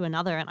arts to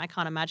another. And I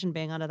can't imagine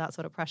being under that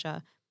sort of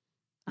pressure.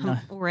 I'm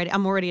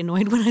already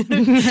annoyed when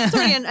it's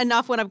already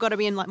enough when I've got to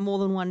be in like more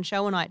than one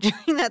show a night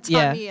during that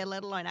time of year,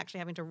 let alone actually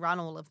having to run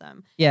all of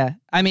them. Yeah.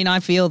 I mean,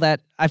 I feel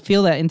that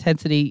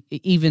intensity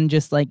even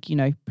just like,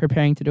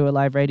 preparing to do a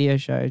live radio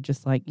show,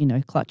 just like,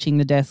 clutching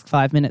the desk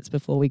 5 minutes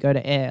before we go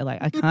to air.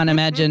 Like I can't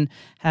imagine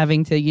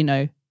having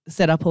to,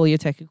 set up all your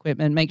tech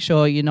equipment, make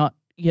sure you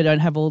don't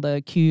have all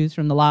the cues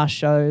from the last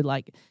show,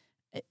 like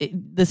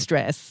the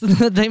stress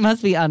they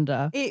must be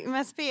under. It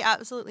must be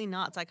absolutely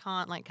nuts. I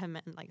can't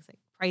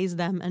praise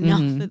them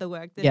enough for the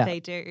work that they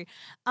do.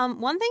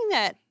 One thing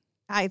that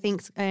I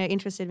think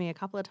interested me a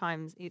couple of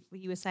times,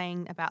 you were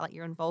saying about like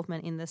your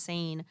involvement in the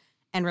scene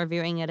and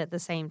reviewing it at the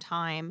same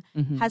time.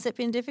 Mm-hmm. Has it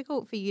been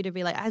difficult for you to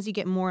be like, as you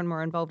get more and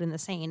more involved in the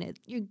scene,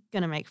 you're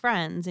going to make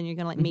friends and you're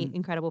going to like meet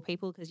incredible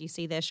people because you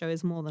see their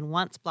shows more than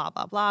once, blah,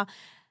 blah, blah.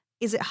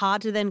 Is it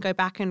hard to then go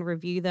back and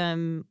review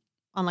them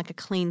on like a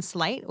clean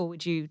slate, or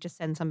would you just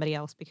send somebody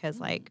else because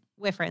like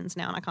we're friends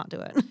now and I can't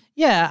do it?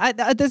 Yeah,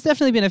 there's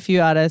definitely been a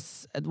few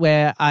artists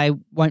where I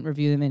won't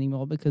review them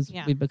anymore because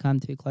we've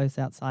become too close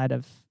outside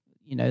of,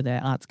 you know,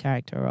 their arts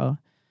character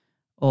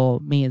or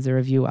me as a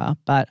reviewer.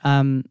 But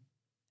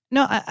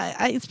no,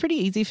 I it's pretty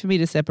easy for me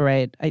to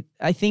separate.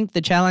 I think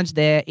the challenge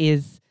there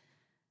is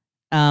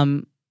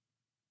hoping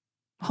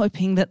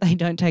that they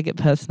don't take it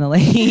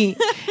personally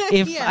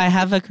if I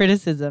have a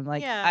criticism.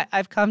 Like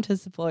I've come to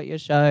support your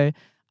show.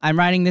 I'm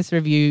writing this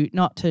review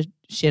not to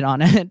shit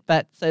on it,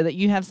 but so that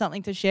you have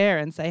something to share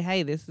and say,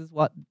 hey, this is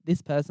what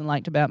this person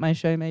liked about my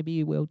show. Maybe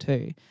you will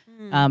too.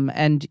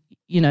 And,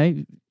 you know,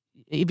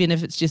 even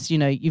if it's just, you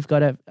know, you've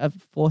got a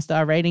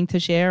 4-star rating to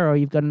share or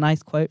you've got a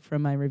nice quote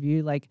from my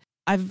review, like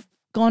I've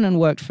gone and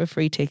worked for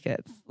free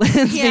tickets.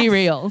 Let's be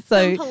real.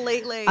 So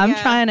completely, I'm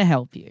trying to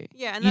help you.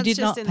 Yeah, and you that's did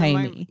just not in pay the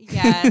moment. me.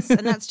 Yes,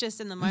 and that's just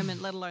in the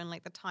moment, let alone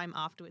like the time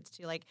afterwards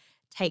to like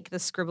take the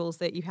scribbles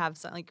that you have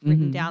like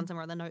written down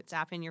somewhere on the notes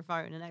app in your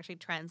phone and actually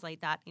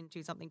translate that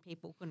into something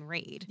people can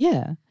read.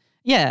 Yeah.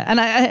 Yeah, and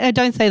I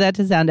don't say that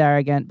to sound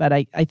arrogant, but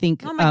I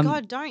think... Oh my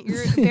God, don't.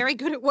 You're very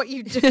good at what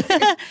you do.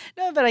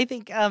 No, but I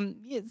think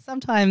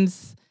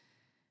sometimes,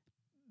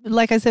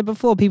 like I said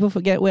before, people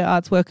forget we're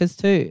arts workers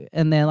too.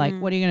 And they're like,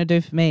 what are you going to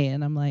do for me?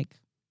 And I'm like,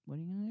 what are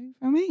you going to do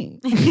for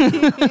me?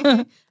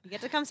 You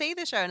get to come see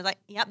the show. And it's like,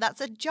 yep, that's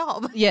a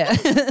job. Yeah,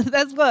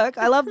 that's work.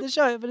 I love the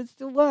show, but it's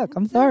still work.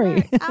 I'm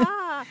sorry.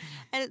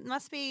 And it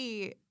must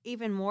be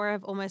even more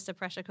of almost a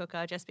pressure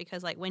cooker just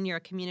because like when you're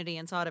a community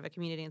inside of a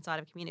community inside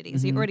of a community,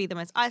 so you're already the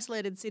most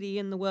isolated city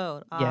in the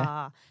world.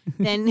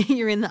 Then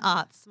you're in the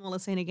arts, smaller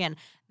scene again.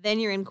 Then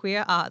you're in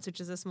queer arts,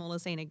 which is a smaller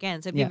scene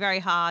again. So it'd be very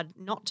hard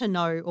not to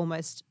know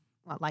almost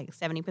like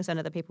 70%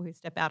 of the people who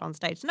step out on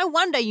stage. No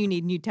wonder you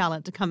need new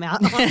talent to come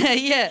out. I want to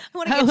get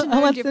to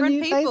know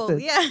different people.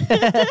 Faces.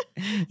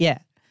 Yeah. Yeah.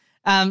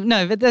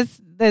 No, but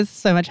there's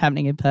so much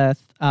happening in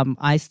Perth.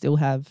 I still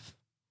have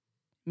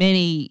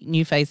many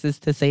new faces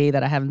to see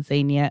that I haven't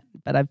seen yet,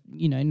 but I've,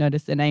 you know,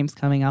 noticed their names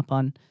coming up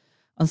on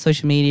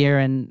social media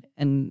and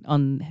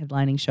on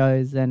headlining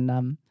shows, and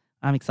I'm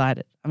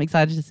excited. I'm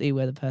excited to see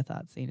where the Perth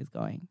art scene is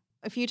going.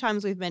 A few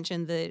times we've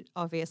mentioned that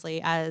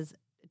obviously as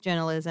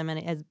journalism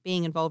and as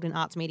being involved in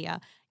arts media,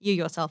 you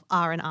yourself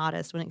are an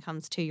artist when it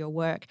comes to your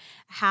work.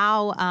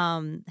 How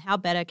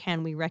better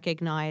can we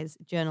recognize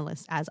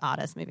journalists as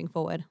artists moving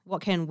forward?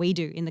 What can we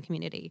do in the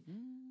community?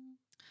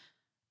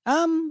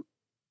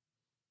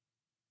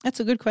 That's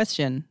a good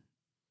question.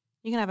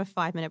 You can have a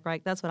 5-minute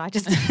break. That's what I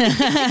just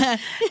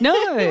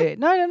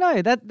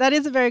No. That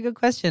is a very good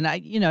question.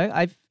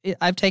 I've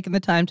taken the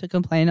time to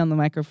complain on the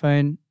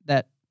microphone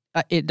that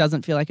it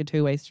doesn't feel like a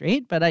two-way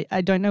street, but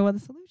I don't know what the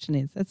solution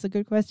is. That's a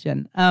good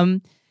question. I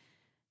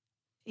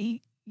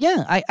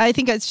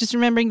think it's just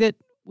remembering that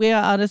we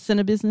are artists in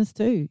a business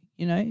too,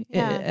 you know,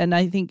 and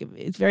I think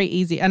it's very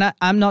easy. And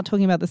I'm not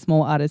talking about the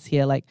small artists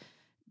here. Like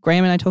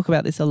Graham and I talk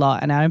about this a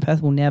lot, and Out in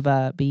Perth will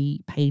never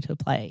be pay to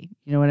play.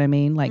 You know what I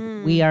mean? Like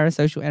we are a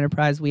social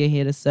enterprise. We are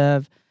here to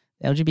serve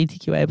the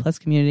LGBTQIA plus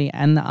community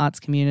and the arts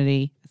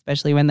community,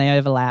 especially when they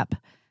overlap.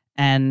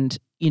 And,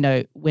 you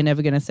know, we're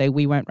never going to say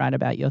we won't write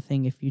about your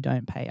thing if you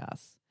don't pay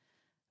us.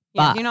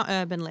 Yeah, but, you're not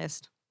Urban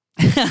List.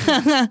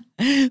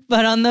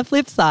 But on the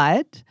flip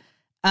side,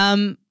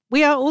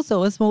 we are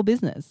also a small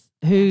business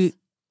who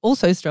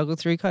also struggled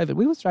through COVID.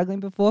 We were struggling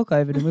before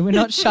COVID, and we were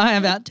not shy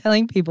about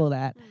telling people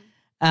that.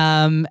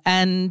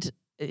 And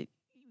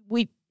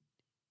we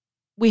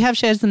have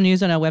shared some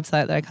news on our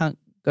website that I can't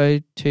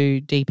go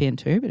too deep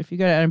into, but if you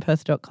go to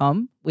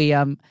outinperth.com, we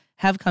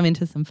have come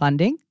into some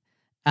funding.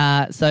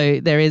 So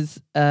there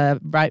is a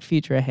bright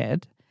future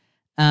ahead.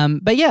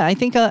 But yeah, I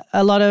think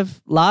a lot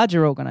of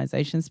larger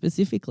organizations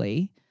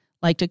specifically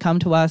like to come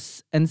to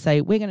us and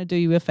say, we're going to do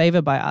you a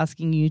favor by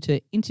asking you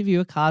to interview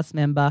a cast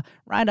member,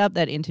 write up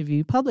that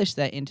interview, publish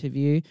that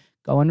interview,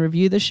 go and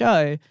review the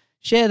show,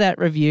 share that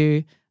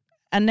review,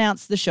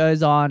 announce the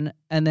show's on,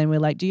 and then we're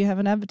like, do you have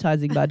an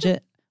advertising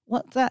budget?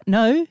 What's that?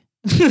 No.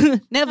 Never.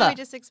 No, we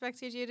just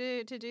expected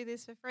you to do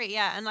this for free.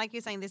 Yeah, and like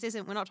you're saying,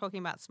 we're not talking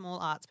about small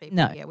arts people.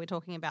 No. Yeah, we're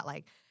talking about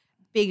like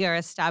bigger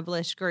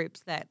established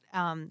groups that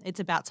it's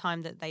about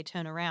time that they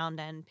turn around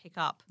and pick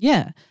up.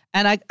 Yeah,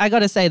 and I got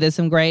to say there's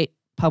some great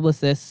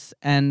publicists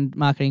and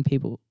marketing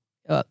people.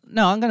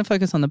 No, I'm going to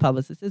focus on the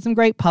publicists. There's some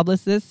great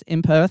publicists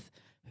in Perth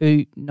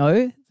who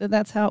know that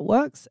that's how it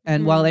works,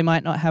 and while they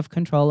might not have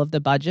control of the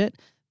budget,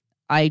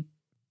 I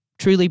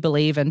truly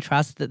believe and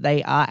trust that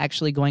they are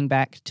actually going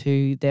back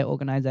to their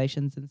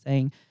organizations and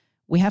saying,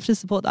 we have to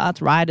support the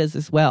arts writers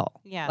as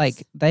well. Yes.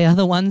 Like they are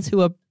the ones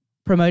who are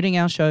promoting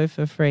our show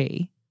for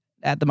free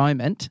at the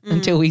moment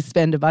until we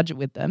spend a budget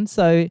with them.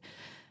 So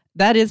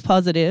that is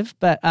positive.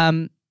 But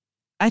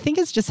I I think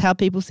it's just how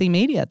people see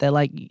media. They're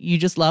like, you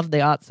just love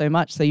the art so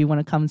much, so you want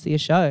to come and see a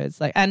show.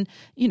 It's like, and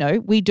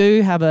we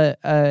do have a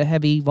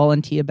heavy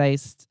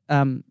volunteer-based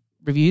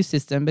review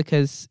system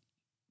because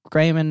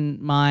Graham and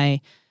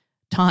my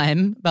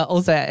time, but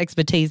also our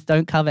expertise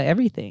don't cover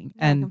everything.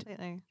 Yeah,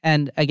 completely.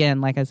 And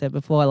again, like I said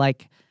before,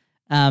 like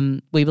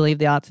we believe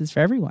the arts is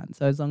for everyone.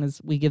 So as long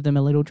as we give them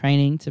a little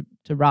training to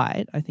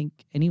write, I think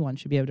anyone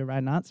should be able to write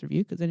an arts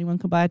review because anyone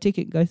can buy a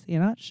ticket and go see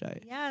an art show.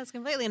 Yeah, it's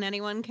completely. And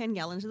anyone can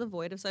yell into the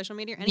void of social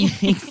media anyway.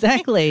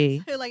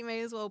 Exactly. So like may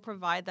as well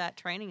provide that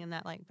training and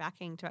that like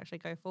backing to actually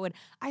go forward.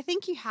 I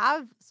think you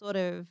have sort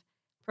of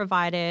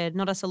provided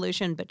not a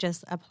solution, but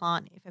just a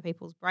plant for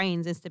people's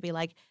brains is to be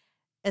like,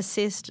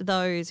 assist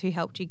those who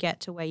helped you get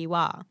to where you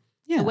are.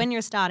 Yeah. So when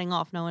you're starting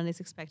off, no one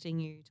is expecting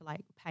you to like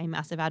pay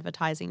massive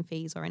advertising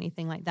fees or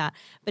anything like that.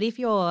 But if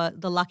you're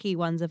the lucky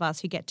ones of us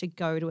who get to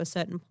go to a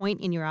certain point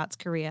in your arts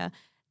career,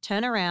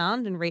 turn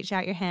around and reach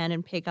out your hand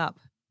and pick up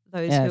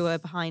those who are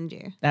behind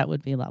you. That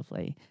would be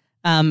lovely.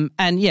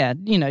 And yeah,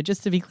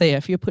 just to be clear,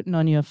 if you're putting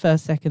on your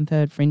first, second,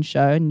 third Fringe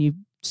show and you're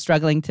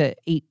struggling to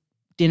eat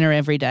dinner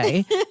every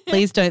day,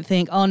 please don't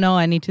think, oh no,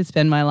 I need to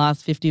spend my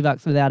last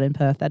 $50 without in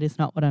Perth. That is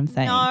not what I'm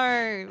saying.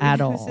 No,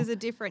 at all. This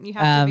is you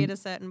have to be at a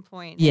certain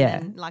point. Yeah.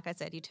 And then, like I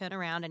said, you turn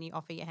around and you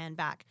offer your hand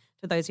back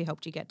to those who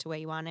helped you get to where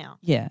you are now.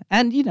 Yeah.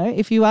 And,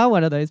 if you are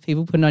one of those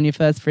people putting on your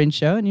first Fringe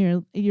show and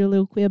you're a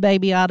little queer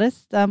baby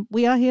artist,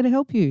 we are here to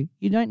help you.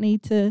 You don't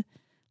need to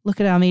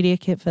look at our media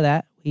kit for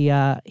that. We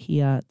are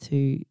here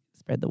to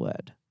spread the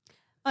word.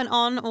 And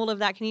on all of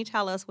that, can you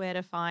tell us where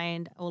to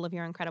find all of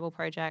your incredible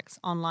projects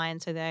online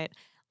so that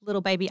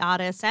little baby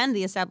artists and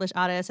the established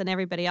artists and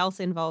everybody else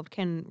involved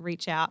can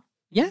reach out?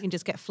 Yeah. You can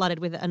just get flooded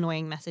with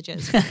annoying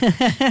messages.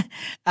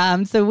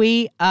 So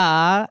we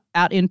are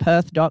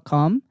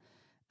outinperth.com.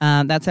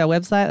 That's our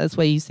website. That's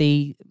where you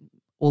see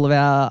all of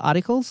our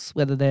articles,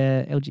 whether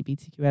they're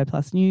LGBTQI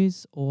plus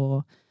news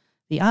or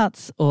the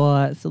arts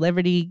or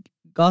celebrity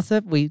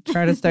gossip. We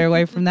try to stay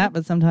away from that,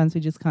 but sometimes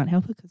we just can't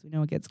help it because we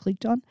know it gets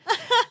clicked on.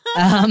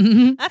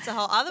 That's a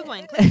whole other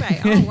point,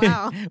 clickbait. Oh,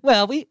 wow.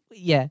 Well, we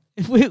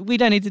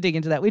don't need to dig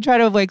into that. We try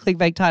to avoid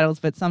clickbait titles,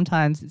 but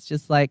sometimes it's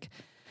just like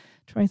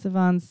Troye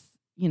Sivan's,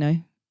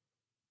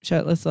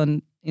 shirtless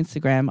on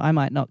Instagram. I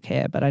might not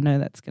care, but I know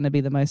that's going to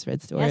be the most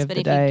read story of the day.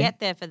 Yes, but if you get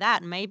there for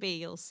that, maybe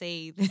you'll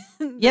see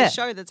the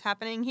show that's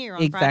happening here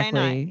on Friday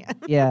night.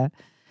 Yeah.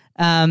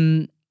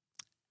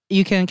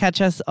 You can catch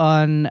us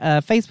on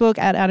Facebook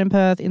at Out in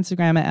Perth,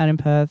 Instagram at Out in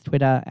Perth,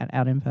 Twitter at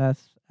Out in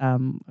Perth,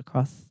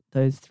 across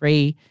those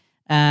three.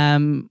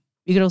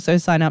 You could also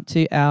sign up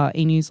to our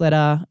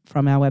e-newsletter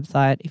from our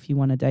website if you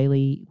want a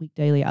week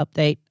daily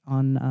update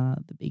on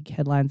the big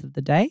headlines of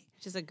the day.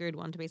 Which is a good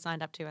one to be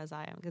signed up to, as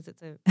I am, because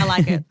I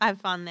like it. I have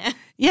fun there.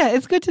 Yeah,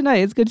 it's good to know.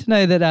 It's good to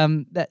know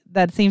that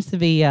that seems to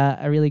be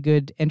a really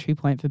good entry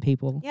point for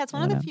people. Yeah, it's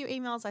one of the few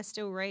emails I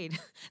still read.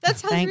 That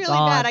sounds Thank really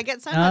God. bad. I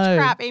get so much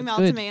crap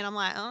emailed to me, and I'm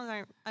like,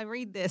 oh, I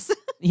read this.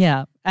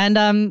 Yeah, and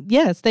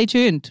stay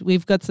tuned.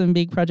 We've got some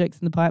big projects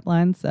in the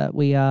pipelines that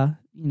we are,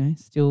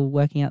 still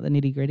working out the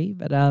nitty gritty,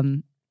 but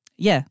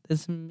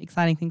there's some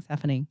exciting things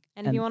happening.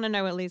 And if you want to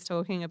know what Leigh's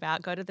talking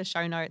about, go to the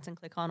show notes and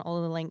click on all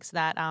of the links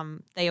that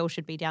they all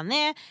should be down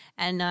there,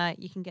 and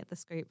you can get the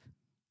scoop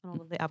on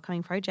all of the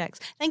upcoming projects.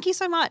 Thank you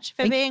so much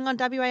for being on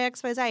WA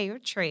Expose. You're a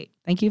treat.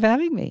 Thank you for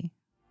having me.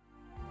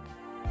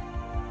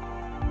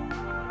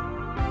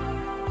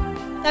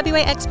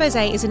 WA Expose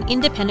is an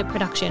independent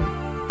production.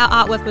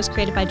 Our artwork was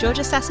created by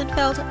Georgia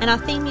Sassenfeld, and our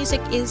theme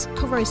music is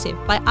Corrosive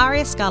by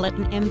Aria Scarlett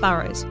and M.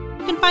 Burrows.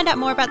 You can find out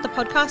more about the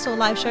podcast or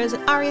live shows at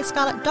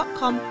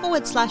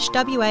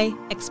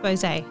ariascarlett.com/WA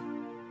Expose.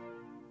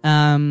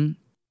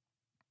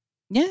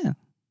 Yeah.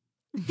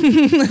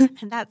 And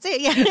that's it.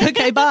 Yeah.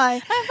 Okay,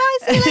 bye. Bye.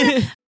 See you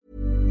later.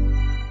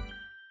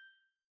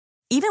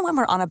 Even when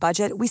we're on a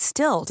budget, we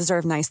still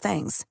deserve nice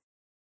things.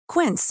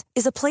 Quince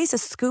is a place to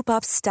scoop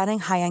up stunning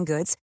high-end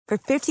goods for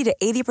 50 to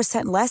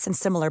 80% less than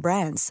similar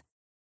brands.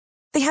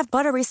 They have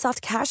buttery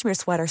soft cashmere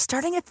sweaters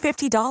starting at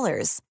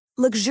 $50,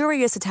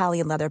 luxurious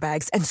Italian leather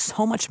bags, and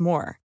so much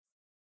more.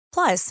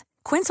 Plus,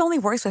 Quince only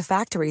works with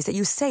factories that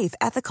use safe,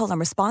 ethical, and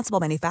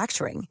responsible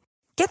manufacturing.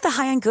 Get the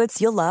high-end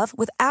goods you'll love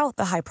without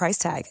the high price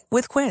tag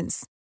with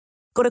Quince.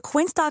 Go to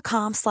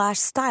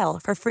quince.com/style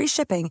for free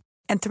shipping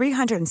and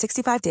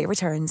 365-day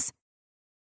returns.